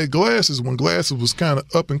 I met Glasses when Glasses was kind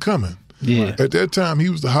of up and coming. Yeah. At that time, he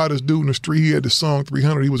was the hottest dude in the street. He had the song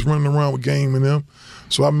 300. He was running around with Game and them.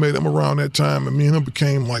 So I met him around that time, and me and him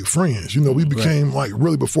became like friends. We became like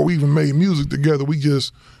really, before we even made music together, we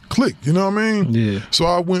just clicked. You know what I mean? Yeah. So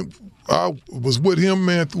I was with him,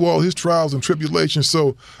 man, through all his trials and tribulations.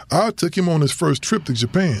 So I took him on his first trip to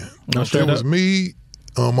Japan. It was me,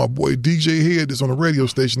 my boy DJ Head that's on the radio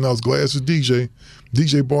station. Now it's Glasses DJ.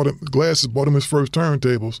 Glasses bought him his first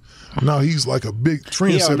turntables. Now he's like a big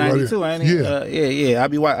trendsetter right here. Ain't he? Yeah. I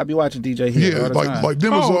be watching DJ Head all the time. Like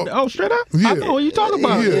them was all. Straight up? Yeah. I know what you talking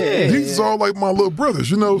about. Yeah. These are all like my little brothers,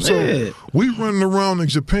 So we running around in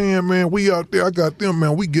Japan, man. We out there. I got them,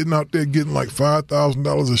 man. We getting out there getting like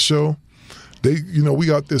 $5,000 a show. They,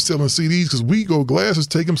 we out there selling CDs, because Glasses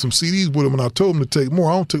take him some CDs with him, and I told him to take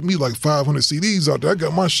more. I took me like 500 CDs out there. I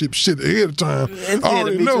got my shit ahead of time. I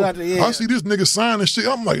already know. I see this nigga signing shit.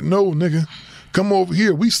 I'm like, no, nigga, come over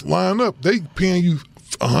here. We line up. They paying you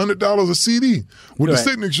 $100 a CD with the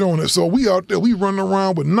signature on it. So we out there. We running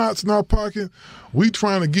around with knots in our pocket. We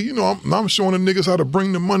trying to get, I'm showing the niggas how to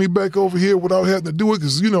bring the money back over here without having to do it,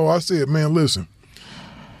 because, I said, man, listen.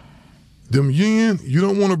 Them yen, you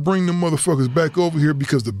don't want to bring them motherfuckers back over here,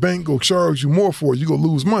 because the bank go charge you more for it. You go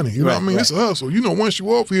lose money. You know what I mean? Right. It's a hustle. Once you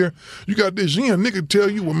off here, you got this yen. Nigga tell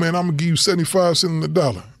you, well, man, I'm going to give you 75 cents on the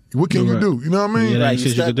dollar. What can you do? You know what I mean? Yeah,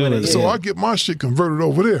 shit you can do. So I get my shit converted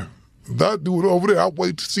over there. I do it over there. I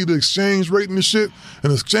wait to see the exchange rate and the shit,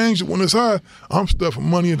 and exchange it when it's high. I'm stuffing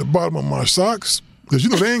money at the bottom of my socks. Because,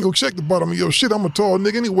 they ain't gonna check the bottom of your shit. I'm a tall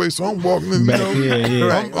nigga anyway, so I'm walking in,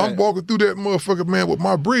 I'm walking through that motherfucker, man, with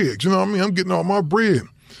my bread. You know what I mean? I'm getting all my bread.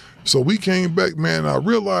 So we came back, man,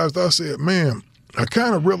 and I said, man, I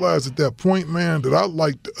kind of realized at that point, man, that I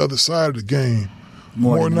liked the other side of the game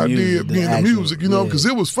more than I did being the music, because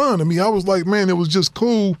it was fun to me. I was like, man, it was just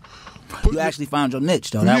cool. You actually found your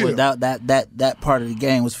niche, though. That part of the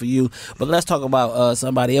game was for you. But let's talk about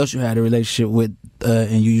somebody else you had a relationship with,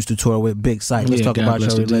 and you used to tour with, Big Syke. Let's talk about your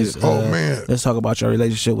relationship. Let's talk about your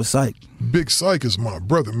relationship with Syke. Big Syke is my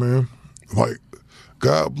brother, man. Like,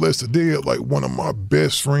 God bless the dead, like one of my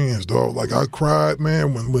best friends, dog. Like, I cried,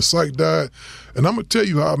 man, when Syke died. And I'm gonna tell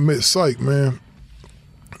you how I met Syke, man.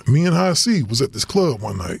 Me and High C was at this club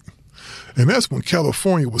one night. And that's when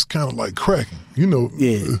California was kind of like cracking,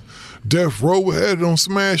 Death Row had it on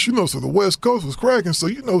smash, so the West Coast was cracking. So,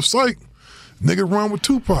 Syke, nigga run with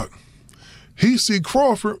Tupac. He see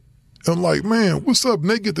Crawford and like, man, what's up? And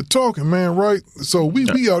they get to talking, man, right? So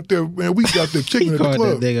we out there, man, we got there kicking at the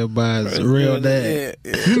club. That nigga by his real dad.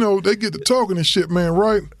 They get to talking and shit, man,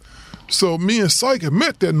 right? So me and Syke had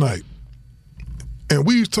met that night. And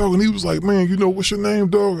we was talking, he was like, man, what's your name,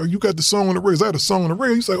 dog? You got the song on the radio. I had a song on the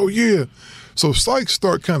radio. He's like, oh, yeah. So Syke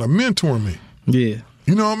start kind of mentoring me. Yeah.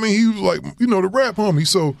 You know what I mean? He was like, you know, the rap homie.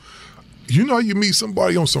 So, you know how you meet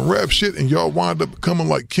somebody on some rap shit and y'all wind up becoming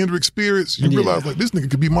like kindred spirits? You realize like this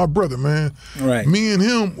nigga could be my brother, man. Right. Me and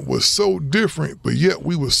him was so different, but yet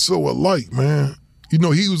we was so alike, man. You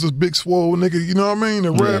know, he was this big swole nigga, you know what I mean?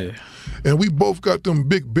 The rap. And we both got them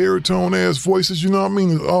big baritone ass voices, you know what I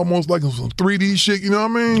mean? Almost like some 3D shit, you know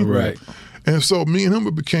what I mean? Right. And so me and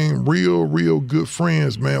him became real good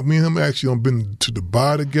friends, man. Me and him actually been to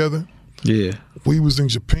Dubai together. Yeah. We was in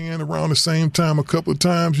Japan around the same time a couple of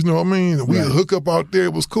times, you know what I mean? We would hook up out there,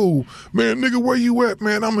 it was cool. Man, nigga, where you at,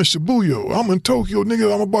 man? I'm in Shibuya. I'm in Tokyo,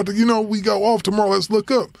 nigga. I'm about to, you know, we got off tomorrow, let's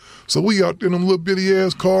look up. So we out there in them little bitty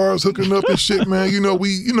ass cars hooking up and shit, man. You know,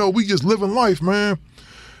 we just living life, man.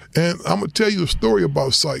 And I'm gonna tell you a story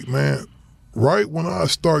about Psych, man. Right when I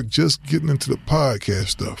start just getting into the podcast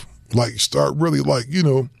stuff, like start really like, you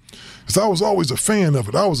know, because I was always a fan of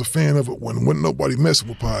it. I was a fan of it when nobody messing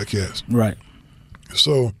with podcasts. Right.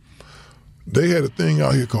 So they had a thing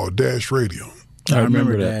out here called Dash Radio. I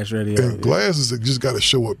remember Dash Radio. And Glasses had just got to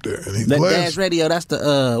show up there. And Dash Radio, that's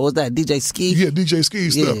the, what's that, DJ Ski? Yeah, DJ Ski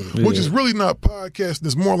stuff, which is really not podcasting.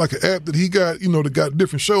 It's more like an app that he got, you know, that got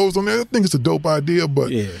different shows on there. I think it's a dope idea.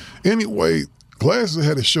 But anyway, Glasses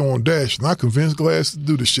had a show on Dash, and I convinced Glasses to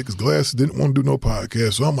do this shit because Glasses didn't want to do no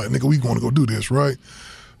podcast. So I'm like, nigga, we going to go do this, right?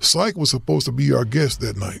 Psych was supposed to be our guest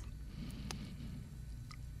that night.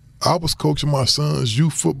 I was coaching my son's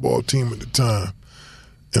youth football team at the time,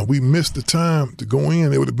 and we missed the time to go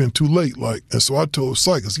in. It would have been too late. And so I told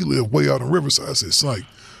Psych, because he lived way out in Riverside, I said, Psych,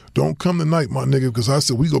 don't come tonight, my nigga, because I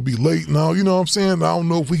said, we going to be late now. You know what I'm saying? I don't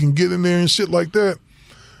know if we can get in there and shit like that.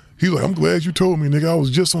 He was like, I'm glad you told me, nigga. I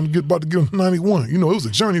was just about to get on 91. You know, it was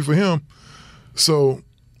a journey for him. So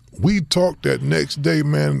we talked that next day,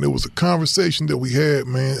 man, and there was a conversation that we had,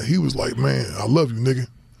 man. He was like, man, I love you, nigga.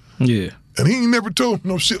 Yeah. And he ain't never told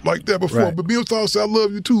me no shit like that before. Right. But me and I said, I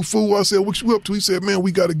love you too, fool. I said, what you up to? He said, man,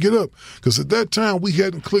 we got to get up. Because at that time, we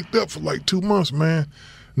hadn't clicked up for like 2 months, man.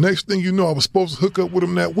 Next thing you know, I was supposed to hook up with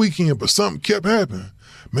him that weekend, but something kept happening.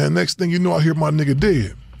 Man, next thing you know, I hear my nigga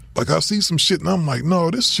dead. Like, I see some shit, and I'm like,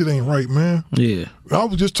 no, this shit ain't right, man. Yeah. I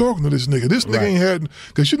was just talking to this nigga. This nigga ain't had,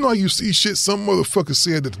 because you know how you see shit, some motherfucker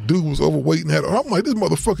said that the dude was overweight and had, I'm like, this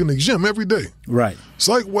motherfucker in the gym every day. Right.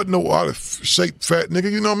 Psych wasn't no out of shape fat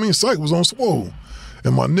nigga, you know what I mean? Psych was on swole.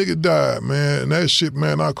 And my nigga died, man, and that shit,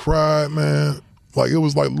 man, I cried, man. Like, it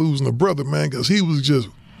was like losing a brother, man, because he was just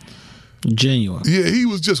genuine. Yeah, he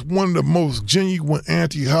was just one of the most genuine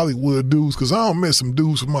anti-Hollywood dudes. Because I don't met some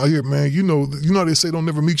dudes from out here, man. You know they say don't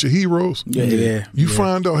never meet your heroes. Yeah. You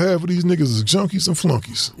find out half of these niggas is junkies and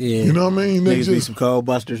flunkies. Yeah. You know what I mean? Niggas be some cold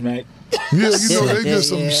busters, man. Yeah, you know, they just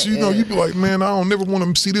some, you know, you be like, man, I don't never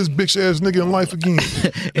want to see this bitch ass nigga in life again.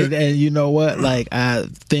 and you know what? Like, I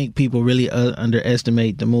think people really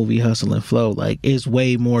underestimate the movie Hustle and Flow. Like, it's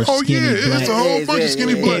way more skinny black. It's a whole bunch of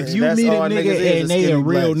skinny black. If you meet a nigga and they a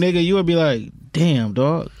real nigga, you would be like, damn,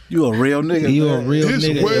 dog. You a real nigga. You a real nigga.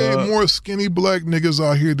 There's way more skinny black niggas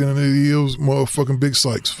out here than it is motherfucking big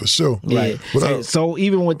Sykes, for sure. Right. But so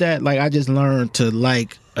even with that, like, I just learned to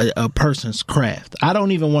like a person's craft. I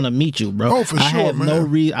don't even want to meet you, bro. Oh, for sure, I have man. no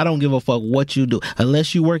reason. I don't give a fuck what you do.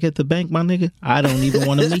 Unless you work at the bank, my nigga, I don't even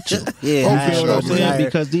want to meet you. For sure,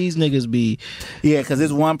 because these niggas be... Yeah, because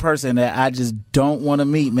it's one person that I just don't want to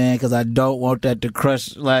meet, man, because I don't want that to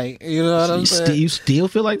crush, like, you know what I'm saying? You still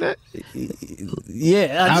feel like that?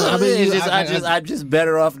 Yeah, I'm just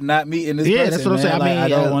better off not meeting this person. Yeah, that's what I'm saying. Like, I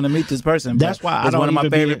don't want to meet this person. That's why I don't one of my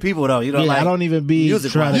favorite people, though. You know, like, I don't even be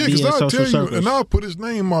trying to be in social circles. And I'll put his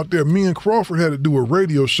name out there. Me and Crawford had to do a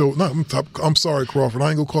radio show. I'm sorry, Crawford. I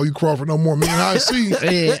ain't gonna call you Crawford no more. Me and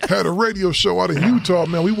IC had a radio show out in Utah,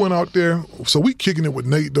 man. We went out there, so we kicking it with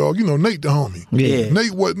Nate, dog. You know, Nate the homie. Yeah.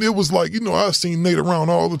 Nate wasn't. It was like, you know, I seen Nate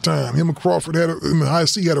around all the time. Him and Crawford him and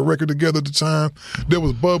IC had a record together at the time that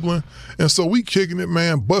was bubbling, and so we kicking it,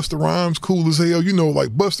 man. Busta Rhymes, cool as hell. You know, like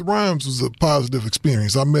Busta Rhymes was a positive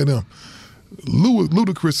experience. I met him.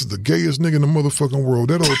 Ludacris is the gayest nigga in the motherfucking world.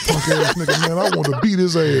 That old punk ass nigga, man. I want to beat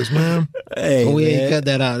his ass, man. Hey, we ain't cut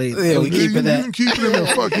that out either. Yeah, we keeping that. You can keep it in there.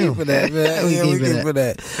 Fuck him. For that, man. We keeping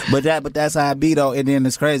that. But that's how I be though. And then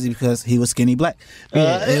it's crazy because he was skinny black. He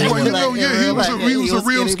was a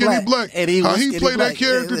real skinny black. And how he played that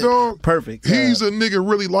character, dog. Perfect. He's a nigga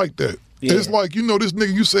really like that. Yeah. It's like, you know, this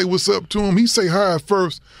nigga, you say what's up to him, he say hi at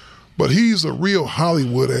first, but he's a real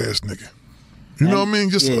Hollywood ass nigga. You know what I mean?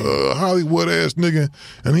 Just a Hollywood ass nigga,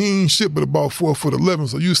 and he ain't shit but about 4'11",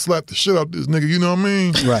 so you slap the shit out this nigga. You know what I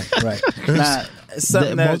mean? Right.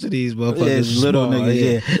 Most of these motherfuckers little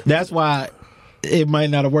niggas. Yeah, that's why it might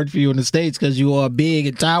not have worked for you in the States because you are big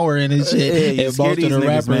and towering and shit. Yeah, and most of the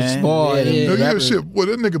rappers small. Shit. Well,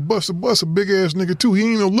 that nigga Busta big ass nigga too. He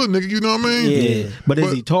ain't no little nigga, you know what I mean? Yeah. But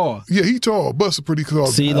is he tall? Yeah, he tall. Busta pretty tall.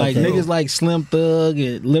 See, like niggas like Slim Thug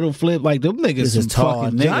and Little Flip, like them niggas some tall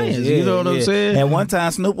fucking niggas, giants. You know what I'm saying? And one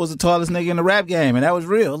time Snoop was the tallest nigga in the rap game, and that was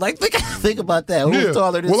real. Like think about that. Who was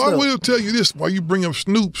taller than Snoop? Well, I will tell you this: while you bring up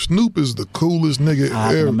Snoop, Snoop is the coolest nigga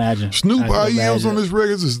I ever. can imagine. Snoop IEMs on his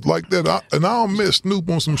records is like that. I don't met Snoop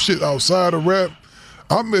on some shit outside of rap.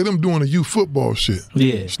 I met him doing the youth football shit.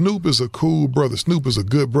 Yeah. Snoop is a cool brother. Snoop is a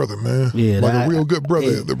good brother, man. Yeah. Like a real good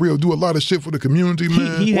brother. The real do a lot of shit for the community,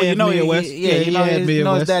 man. He had Midwest. You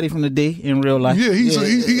know his daddy from the D in real life. Yeah,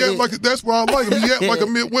 he act like that's why I like him. He act like a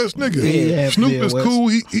Midwest nigga. Snoop is cool.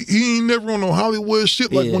 He ain't never on no Hollywood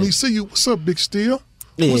shit. Like when he see you, what's up, Big Steele?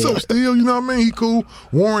 What's up, Steele? You know what I mean? He cool.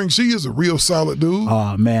 Warren G is a real solid dude.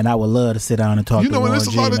 Oh man, I would love to sit down and talk to Warren G. And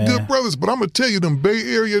there's a lot of good brothers, but I'm gonna tell you, them Bay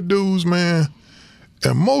Area dudes, man,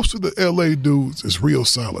 and most of the LA dudes is real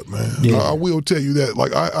solid, man. Yeah. I will tell you that.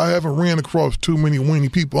 Like I haven't ran across too many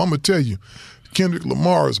weenie people. I'm gonna tell you, Kendrick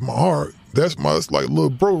Lamar is my heart. That's like little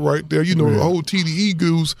bro right there. You know, the whole TDE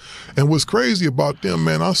goose. And what's crazy about them,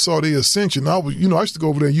 man, I saw their ascension. I used to go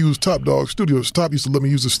over there and use Top Dog Studios. Top used to let me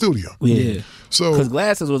use the studio. Yeah. So because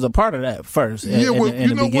Glasses was a part of that first. In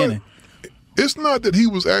the beginning. What? It's not that he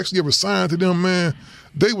was actually ever signed to them, man.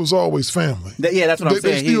 They was always family. That's what I'm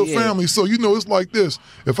saying. They still family. So, it's like this.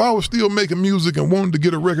 If I was still making music and wanted to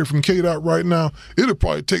get a record from K-Dot right now, it'd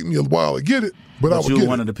probably take me a while to get it. But I would get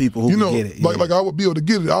one of the people who could get it. Like I would be able to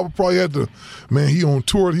get it. I would probably have to, man, he on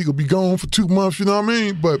tour. He could be gone for 2 months, you know what I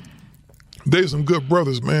mean? But they some good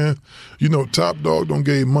brothers, man. Top Dog done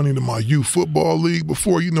gave money to my youth football league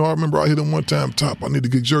before. I remember I hit him one time, Top, I need to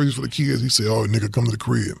get jerseys for the kids. He said, oh, nigga, come to the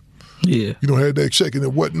crib. Yeah. Had that check and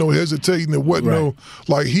it wasn't no hesitating. It wasn't no,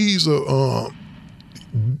 like he's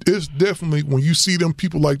it's definitely when you see them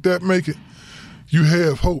people like that make it, you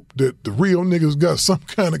have hope that the real niggas got some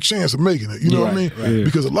kind of chance of making it. You know what I mean? Right.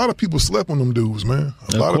 Because a lot of people slept on them dudes, man.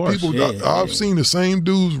 A lot of people, I've seen the same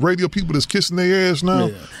dudes, radio people that's kissing their ass now,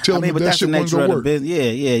 telling me that shit wasn't going to work.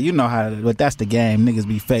 Yeah, you know how, but that's the game. Niggas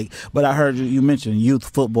be fake. But I heard you mention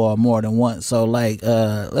youth football more than once. So,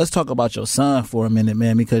 let's talk about your son for a minute,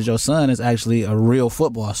 man, because your son is actually a real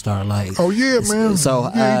football star. Oh, yeah, man. So,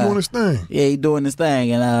 he doing his thing. Yeah, he doing his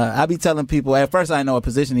thing. And I be telling people, at first I didn't know what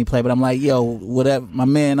position he played, but I'm like, yo, whatever, my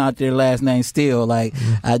man out there, last name Steele, I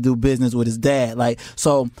do business with his dad.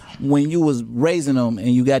 So when you was raising him and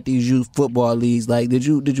you got these youth football leagues, did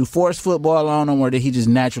you force football on him, or did he just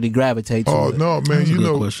naturally gravitate to it? Oh no, man.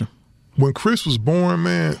 When Chris was born,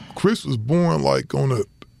 man, Chris was born on the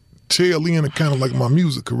tail end of kind of like my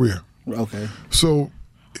music career. Okay. So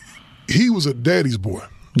he was a daddy's boy.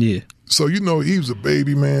 Yeah. So he was a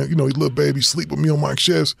baby, man. His little baby sleep with me on my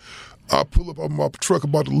chest. I pull up on my truck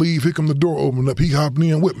about to leave. Here come the door open up. He hopping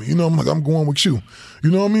in with me. I'm like, I'm going with you.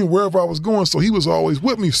 You know what I mean? Wherever I was going. So he was always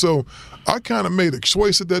with me. So I kind of made a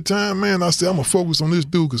choice at that time, man. I said, I'm going to focus on this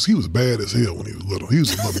dude because he was bad as hell when he was little. He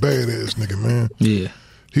was a badass nigga, man. Yeah.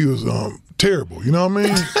 He was terrible. You know what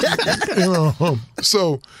I mean?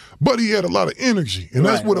 But he had a lot of energy. And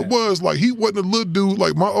that's what it was. Like, he wasn't a little dude.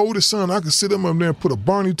 Like, my oldest son, I could sit him up there and put a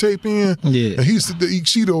Barney tape in. Yeah. And he used to eat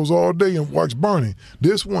Cheetos all day and watch Barney.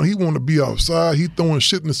 This one, he wanted to be outside. He throwing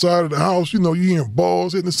shit in the side of the house. You hearing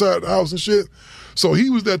balls hitting the side of the house and shit. So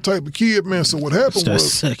he was that type of kid, man. So what happened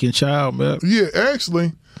was... second child, man. Yeah,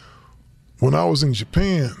 actually, when I was in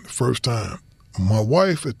Japan the first time, my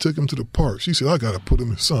wife had took him to the park. She said, I got to put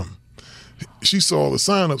him in something. She saw the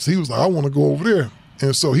sign-ups. He was like, I want to go over there.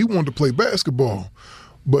 And so he wanted to play basketball.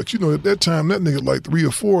 But, at that time, that nigga like 3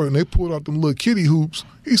 or 4, and they pulled out them little kiddie hoops.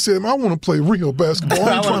 He said, I want to play real basketball.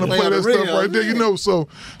 I ain't trying to play that stuff right there, So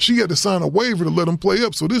she had to sign a waiver to let him play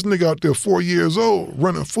up. So this nigga out there, 4 years old,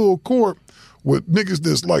 running full court with niggas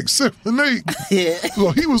that's like 7 and 8. Yeah. So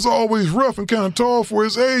he was always rough and kind of tall for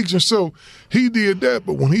his age. And so he did that.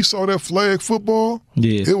 But when he saw that flag football,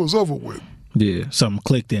 it was over with. Yeah, something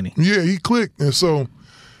clicked in him. Yeah, he clicked. And so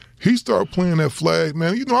he started playing that flag,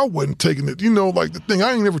 man. I wasn't taking it. Like the thing,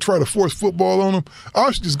 I ain't never tried to force football on him.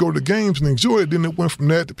 I should just go to the games and enjoy it. Then it went from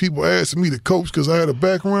that to people asking me to coach because I had a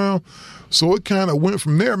background. So it kind of went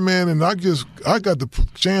from there, man. And I got the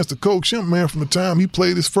chance to coach him, man, from the time he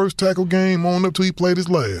played his first tackle game on up till he played his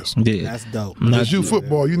last. Yeah. That's dope. That's youth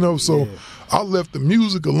football, So I left the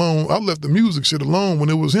music alone. I left the music shit alone when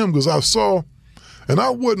it was him because I saw... And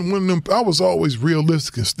I wasn't one of them. I was always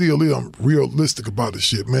realistic and still am realistic about the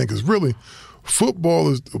shit, man. Because really,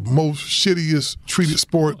 football is the most shittiest treated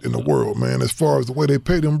sport in the world, man, as far as the way they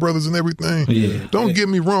pay them brothers and everything. Yeah. Don't get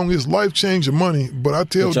me wrong, it's life-changing money, but I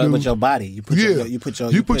tell you. With your body. You put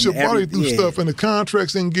your body through stuff, and the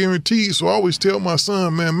contracts ain't guaranteed, so I always tell my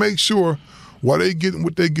son, man, make sure while they getting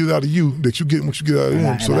what they get out of you, that you getting what you get out of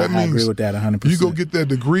them. So that means I agree with that 100%. You go get that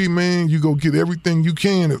degree, man. You go get everything you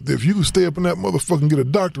can. If you can stay up in that motherfucker and get a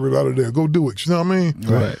doctorate out of there, go do it. You know what I mean?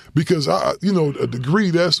 Right. Because a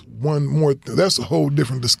degree, that's one more. That's a whole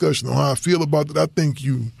different discussion on how I feel about it. I think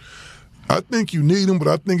you need them, but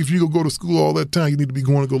I think if you go to school all that time, you need to be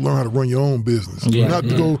going to go learn how to run your own business. Yeah, not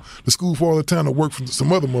to go to school for all the time to work for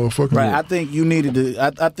some other motherfucker. Right. I think you needed to.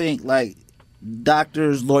 I think like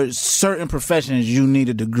doctors, lawyers, certain professions, you need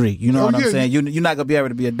a degree. You know what I'm saying? You're not gonna be able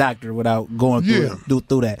to be a doctor without going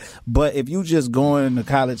through that. But if you just going to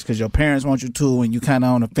college because your parents want you to, and you kind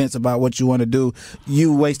of on the fence about what you want to do,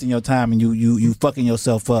 you wasting your time and you fucking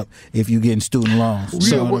yourself up if you getting student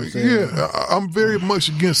loans. I'm very much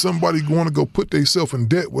against somebody going to go put themselves in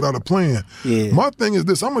debt without a plan. Yeah. My thing is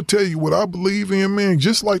this: I'm gonna tell you what I believe in, man.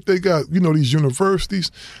 Just like they got these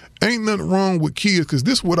universities. Ain't nothing wrong with kids, because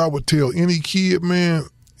this is what I would tell any kid, man.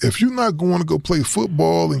 If you're not going to go play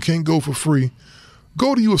football and can't go for free,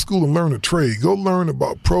 go to your school and learn a trade. Go learn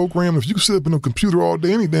about programming. If you can sit up in a computer all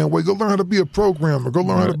day any damn way, go learn how to be a programmer. Go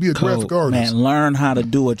learn how to be a graphic artist. Man, learn how to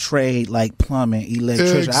do a trade like plumbing,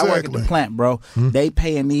 electrician. Exactly. I work at the plant, bro. Mm-hmm. They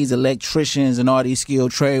paying these electricians and all these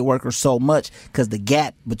skilled trade workers so much because the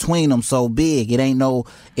gap between them so big.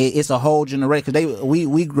 It's a whole generation. Because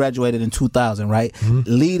we graduated in 2000, right? Mm-hmm.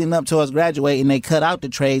 Leading up to us graduating, they cut out the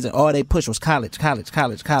trades and all they pushed was college.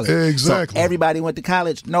 Exactly. So everybody went to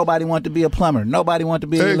college. Nobody wanted to be a plumber. Nobody want to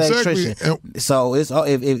be an electrician. So it's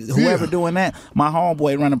if whoever doing that, my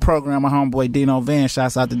homeboy run a program, my homeboy Dino Van,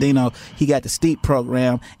 shouts out to Dino, he got the STEEP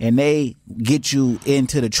program, and they get you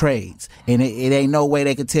into the trades, and it ain't no way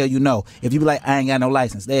they could tell you no. If you be like, I ain't got no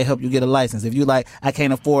license, they'll help you get a license. If you like, I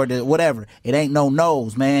can't afford it, whatever, it ain't no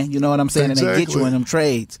no's, man. You know what I'm saying? Exactly. And they get you in them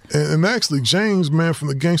trades. And actually, James, man, from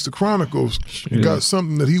the Gangster Chronicles, got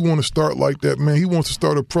something that he want to start like that, man. He wants to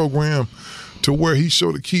start a program to where he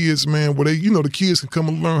show the kids, man, where they, the kids can come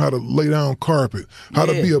and learn how to lay down carpet, how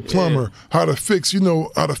to be a plumber, how to fix,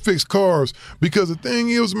 how to fix cars. Because the thing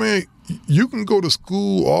is, man, you can go to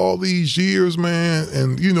school all these years, man,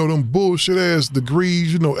 and them bullshit ass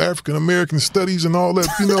degrees, African American studies and all that,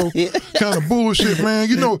 kind of bullshit, man.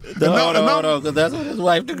 Because that's what his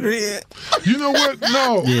wife degree is. You know what?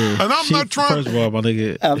 No, and I'm not trying. First of all, my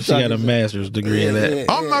nigga, she got a master's degree in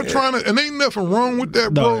that. I'm not trying to, and ain't nothing wrong with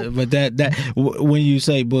that, bro. No, but that when you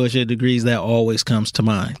say bullshit degrees, that always comes to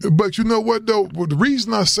mind. But you know what though? Well, the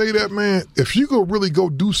reason I say that, man, if you really go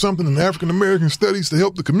do something in African American studies to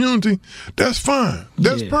help the community, that's fine.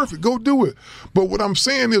 That's perfect. Go do it. But what I'm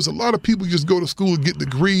saying is a lot of people just go to school and get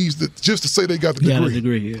degrees just to say they got the degree. Got a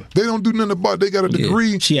degree, yeah. They don't do nothing about it. They got a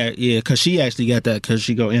degree. Because she actually got that because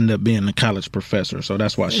she gonna end up being a college professor. So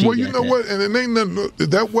that's why she Well, you know what? And it ain't nothing,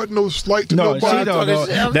 that wasn't no slight to nobody. She don't know.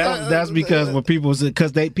 That's because when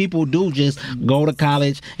people do just go to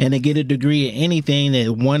college and they get a degree in anything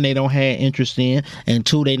that, one, they don't have interest in, and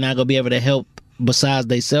two, they not gonna be able to help besides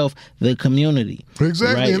themselves, the community.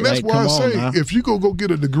 Exactly. Right? And that's why I say, if you go get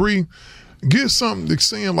a degree, get something that's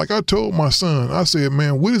saying, like I told my son, I said,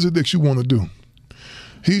 man, what is it that you want to do?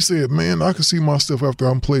 He said, man, I can see myself after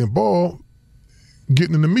I'm playing ball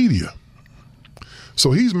getting in the media.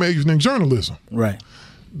 So he's majoring in journalism. Right.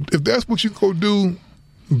 If that's what you go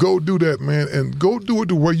do that, man, and go do it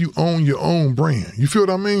to where you own your own brand. You feel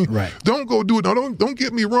what I mean? Right. Don't go do it. Now, don't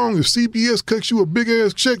get me wrong. If CBS cuts you a big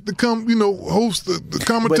ass check to come, host the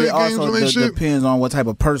commentate games and that shit. It depends on what type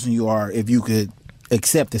of person you are. If you could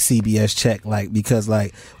accept a CBS check, because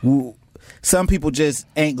some people just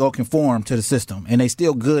ain't gonna conform to the system, and they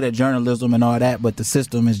still good at journalism and all that, but the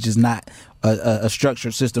system is just not a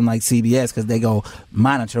structured system like CBS, because they go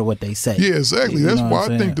monitor what they say. Yeah, exactly. That's why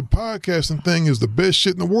I think the podcasting thing is the best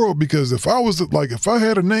shit in the world, because if I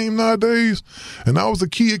had a name nowadays and I was a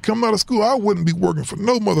kid coming out of school, I wouldn't be working for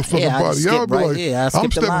no motherfucking body. I'd be I'm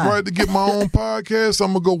stepping right to get my own podcast.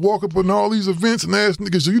 I'm going to go walk up on all these events and ask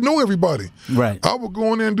niggas, so you know everybody. Right. I would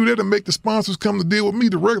go in there and do that and make the sponsors come to deal with me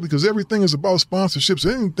directly, because everything is about sponsorships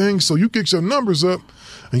and anything, so you get your numbers up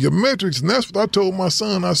and your metrics. And that's what I told my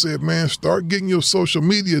son. I said, man, start getting your social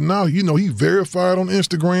media now. He verified on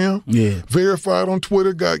Instagram, verified on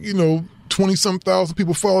Twitter, got 20-some thousand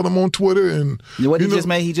people followed him on Twitter. And what he just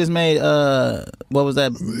made what was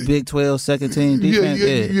that, Big 12 second team defense?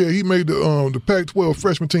 Yeah, he made the Pac-12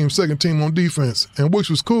 freshman team second team on defense, and which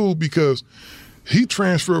was cool because he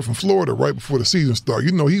transferred from Florida right before the season started.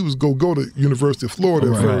 You know, he was go to University of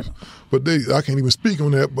Florida at first, but I can't even speak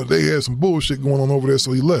on that, but they had some bullshit going on over there,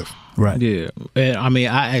 so he left. Right. Yeah. And I mean,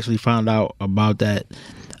 I actually found out about that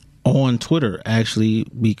on Twitter, actually,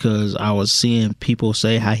 because I was seeing people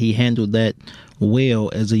say how he handled that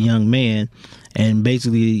well as a young man, and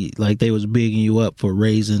basically like they was bigging you up for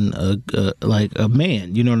raising a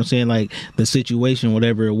man, you know what I'm saying, like the situation,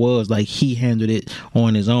 whatever it was, like he handled it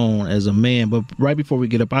on his own as a man. But right before we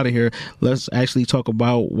get up out of here, let's actually talk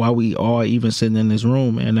about why we are even sitting in this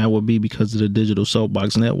room, and that would be because of the Digital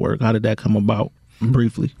Soapbox Network. How did that come about?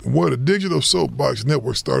 Briefly. Well, the Digital Soapbox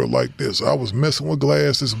Network started like this. I was messing with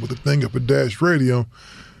glasses with the thing up at Dash Radio,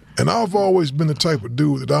 and I've always been the type of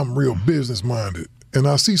dude that I'm real business minded, and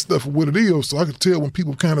I see stuff for what it is, so I can tell when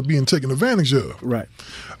people kind of being taken advantage of. Right.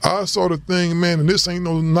 I saw the thing, man, and this ain't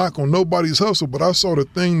no knock on nobody's hustle, but I saw the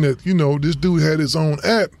thing that, you know, this dude had his own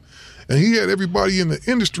app, and he had everybody in the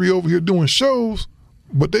industry over here doing shows,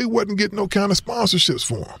 but they wasn't getting no kind of sponsorships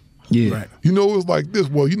for him. Yeah. Right. You know, it was like this.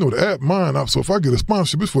 Well, you know, the app mine. So if I get a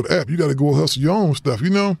sponsorship, it's for the app. You got to go hustle your own stuff, you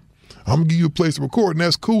know? I'm going to give you a place to record, and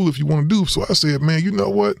that's cool if you want to do. So I said, man, you know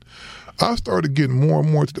what? I started getting more and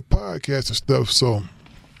more to the podcast and stuff. So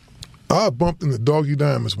I bumped into Doggy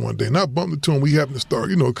Diamonds one day, and I bumped into him. We happened to start,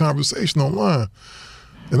 you know, a conversation online.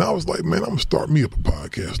 And I was like, man, I'm going to start me up a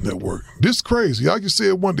podcast network. This is crazy. I just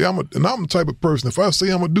said one day, I'm the type of person, if I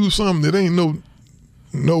say I'm going to do something that ain't no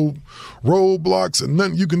roadblocks and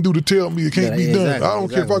nothing you can do to tell me it can't be done. Exactly, I don't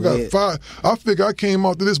care if I got five. I figure I came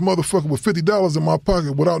out to this motherfucker with $50 in my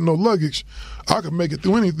pocket without no luggage. I could make it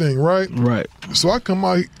through anything, right? Right. So I come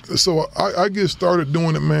out, so I get started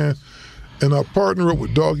doing it, man, and I partner up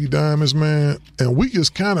with Doggy Diamonds, man, and we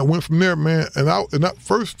just kind of went from there, man. And that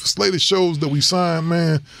first slate of shows that we signed,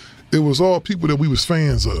 man, it was all people that we was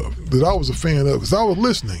fans of, that I was a fan of, because I was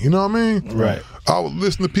listening, you know what I mean? Right. I would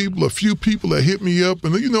listen to people, a few people that hit me up,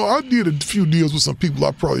 and, you know, I did a few deals with some people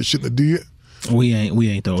I probably shouldn't have did. We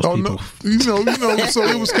ain't those people. No, you know, so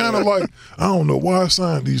it was kind of like, I don't know why I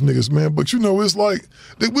signed these niggas, man, but, you know, it's like,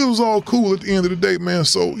 it was all cool at the end of the day, man.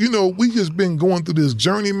 So, you know, we just been going through this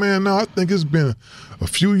journey, man, now. I think it's been a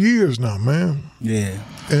few years now, man. Yeah.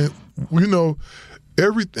 And, you know,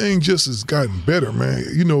 everything just has gotten better, man.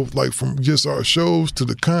 You know, like from just our shows to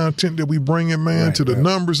the content that we bring in, man, to the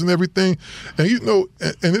numbers and everything. And, you know,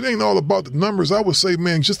 and it ain't all about the numbers. I would say,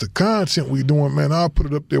 man, just the content we doing, man, I'll put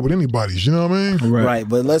it up there with anybody's. You know what I mean? Right.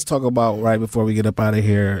 But let's talk about, right before we get up out of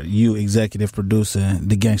here, you executive producing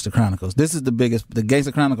the Gangster Chronicles. This is the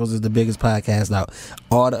Gangster Chronicles is the biggest podcast out.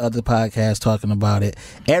 All the other podcasts talking about it.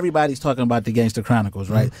 Everybody's talking about the Gangster Chronicles,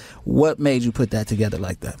 right? Mm-hmm. What made you put that together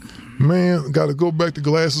like that? Man, got to go back to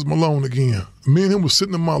Glasses Malone again. Me and him was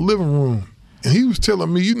sitting in my living room, and he was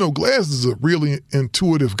telling me, you know, Glasses is a really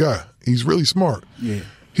intuitive guy. He's really smart. Yeah.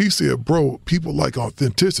 He said, bro, people like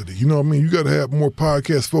authenticity. You know what I mean? You got to have more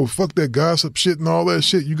podcast folks. Fuck that gossip shit and all that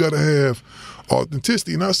shit. You got to have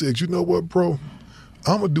authenticity. And I said, you know what, bro?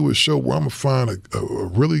 I'm going to do a show where I'm going to find a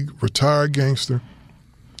really retired gangster,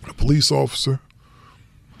 a police officer,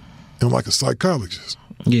 and like a psychologist.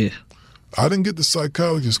 Yeah. I didn't get the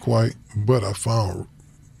psychologist quite, but I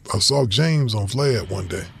saw James on Vlad one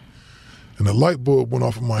day, and the light bulb went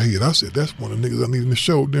off in my head. I said, that's one of the niggas I need in the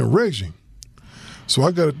show. Then Reggie. So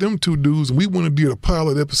I got at them two dudes, and we went and did a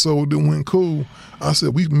pilot episode that went cool. I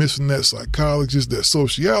said, we missing that psychologist, that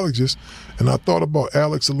sociologist, and I thought about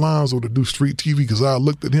Alex Alonso to do Street TV, because I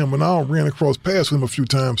looked at him, and I ran across paths with him a few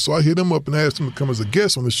times, so I hit him up and asked him to come as a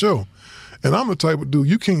guest on the show. And I'm the type of dude,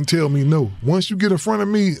 you can't tell me no. Once you get in front of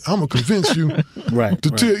me, I'm going to convince you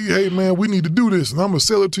to tell you, hey, man, we need to do this. And I'm going to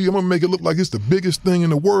sell it to you. I'm going to make it look like it's the biggest thing in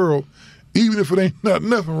the world, even if it ain't not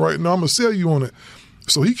nothing right now. I'm going to sell you on it.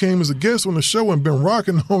 So he came as a guest on the show and been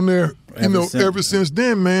rocking on there, ever since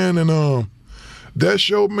then, man. And that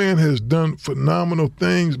show, man, has done phenomenal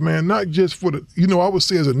things, man, not just for the, you know, I would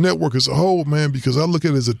say as a network as a whole, man, because I look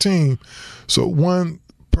at it as a team. So one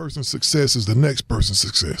person's success is the next person's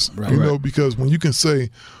success, you know, because when you can say,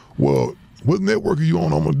 well, what network are you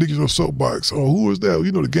on? I'm on Digital Soapbox. Oh, who is that?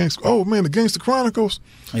 You know, the Gangster. Oh, man, the Gangster Chronicles.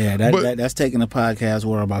 Yeah, that's taking the podcast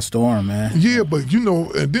world by storm, man. Yeah, but, you know,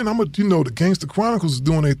 and then the Gangster Chronicles is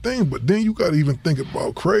doing their thing, but then you got to even think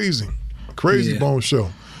about Crazy Bone Show.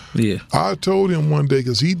 Yeah. I told him one day,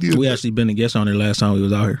 because he did. We actually been a guest on there last time we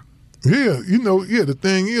was out here. Yeah, you know, the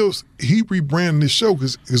thing is, he rebranded this show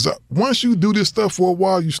because once you do this stuff for a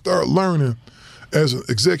while, you start learning as an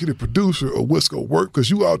executive producer of what's going to work, because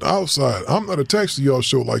you out the outside. I'm not attached to y'all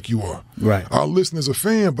show like you are. Right. I'll listen as a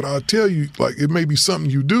fan, but I'll tell you, like, it may be something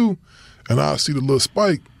you do, and I'll see the little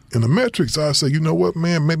spike, in the metrics, I say, you know what,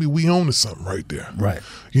 man, maybe we own to something right there. Right.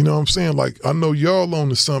 You know what I'm saying? Like, I know y'all own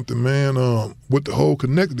to something, man, with the whole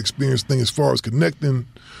connected experience thing as far as connecting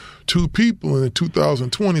two people. And in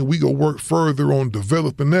 2020, we go work further on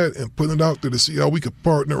developing that and putting it out there to see how we could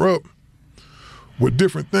partner up with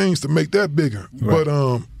different things to make that bigger. Right.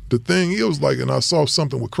 But the thing is, like, and I saw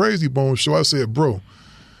something with Crazy Bones show, I said, bro,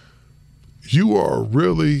 you are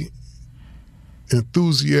really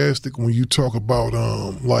enthusiastic when you talk about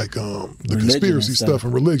the conspiracy stuff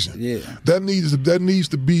and religion. Yeah. That needs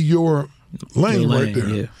to be your lane right there.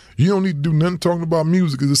 Yeah. You don't need to do nothing talking about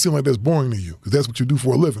music because it seems like that's boring to you because that's what you do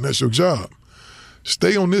for a living. That's your job.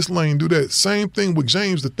 Stay on this lane, do that. Same thing with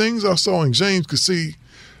James. The things I saw in James, could see,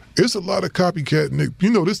 it's a lot of copycat. You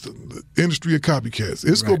know, this the industry of copycats.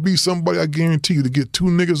 It's going to be somebody, I guarantee you, to get two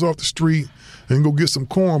niggas off the street and go get some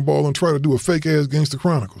cornball and try to do a fake ass Gangsta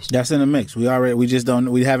Chronicles. That's in the mix. We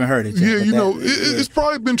haven't heard it yet. Yeah, you know, it's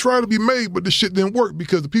probably been tried to be made, but the shit didn't work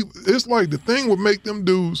because the people, it's like the thing would make them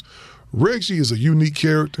dudes. Reggie is a unique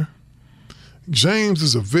character. James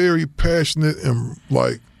is a very passionate and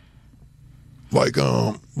like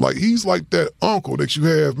he's like that uncle that you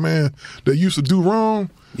have, man, that used to do wrong.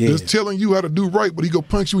 Yeah. That's telling you how to do right, but he go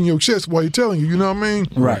punch you in your chest while he's telling you, you know what I mean?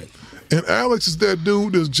 Right. And Alex is that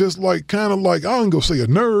dude that's just like, kind of like, I ain't gonna say a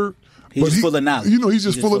nerd. He's just full of knowledge. You know, he's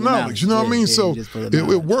just full of knowledge. You know what I mean? So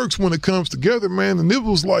it works when it comes together, man. And it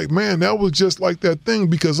was like, man, that was just like that thing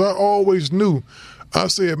because I always knew. I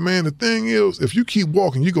said, man, the thing is, if you keep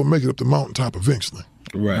walking, you're gonna make it up the mountaintop eventually.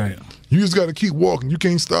 Right. You just got to keep walking. You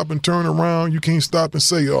can't stop and turn around. You can't stop and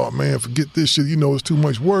say, oh, man, forget this shit. You know, it's too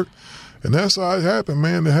much work. And that's how it happened,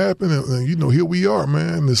 man. It happened. And you know, here we are,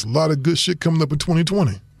 man. There's a lot of good shit coming up in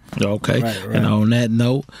 2020. Okay. Right. And on that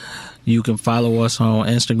note, you can follow us on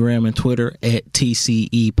Instagram and Twitter at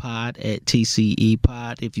TCEPod, at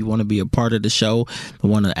TCEPod. If you want to be a part of the show,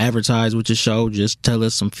 want to advertise with your show, just tell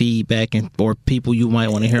us some feedback or people you might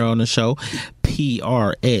want to hear on the show.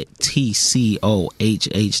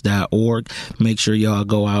 PR@TCOHH.org. Make sure y'all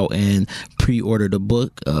go out and pre-order the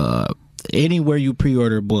book. Anywhere you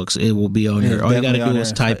pre-order books, it will be on here. All you got to do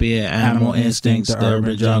is type in Animal Instincts, The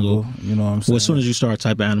Urban Jungle. You know what I'm saying? Well, as soon as you start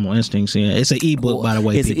typing Animal Instincts in, it's an ebook, by the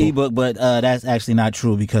way. It's an ebook, but that's actually not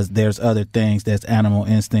true because there's other things. There's Animal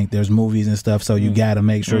Instinct, there's movies and stuff, so you got to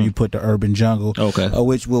make sure you put The Urban Jungle,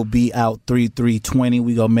 which will be out 3/3/20.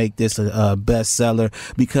 We going to make this a bestseller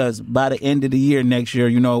because by the end of the year next year,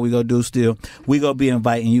 you know what we going to do still? We going to be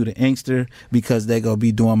inviting you to Inkster because they going to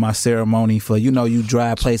be doing my ceremony for, you know, you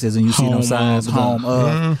drive places and you see them signs, home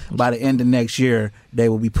of. By the end of next year, they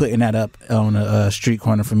will be putting that up on a street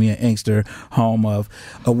corner for me in Inkster, home of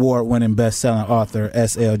award-winning best-selling author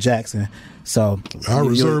S.L. Jackson. So I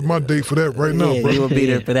reserve my date for that right now, bro. You will be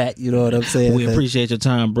there for that. You know what I'm saying? We appreciate your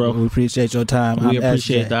time, bro. We appreciate your time. We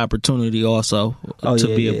appreciate the opportunity also to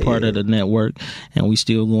be a part of the network, and we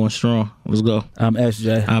still going strong. Let's go. I'm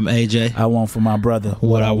SJ. I'm AJ. I want for my brother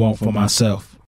what I want for myself.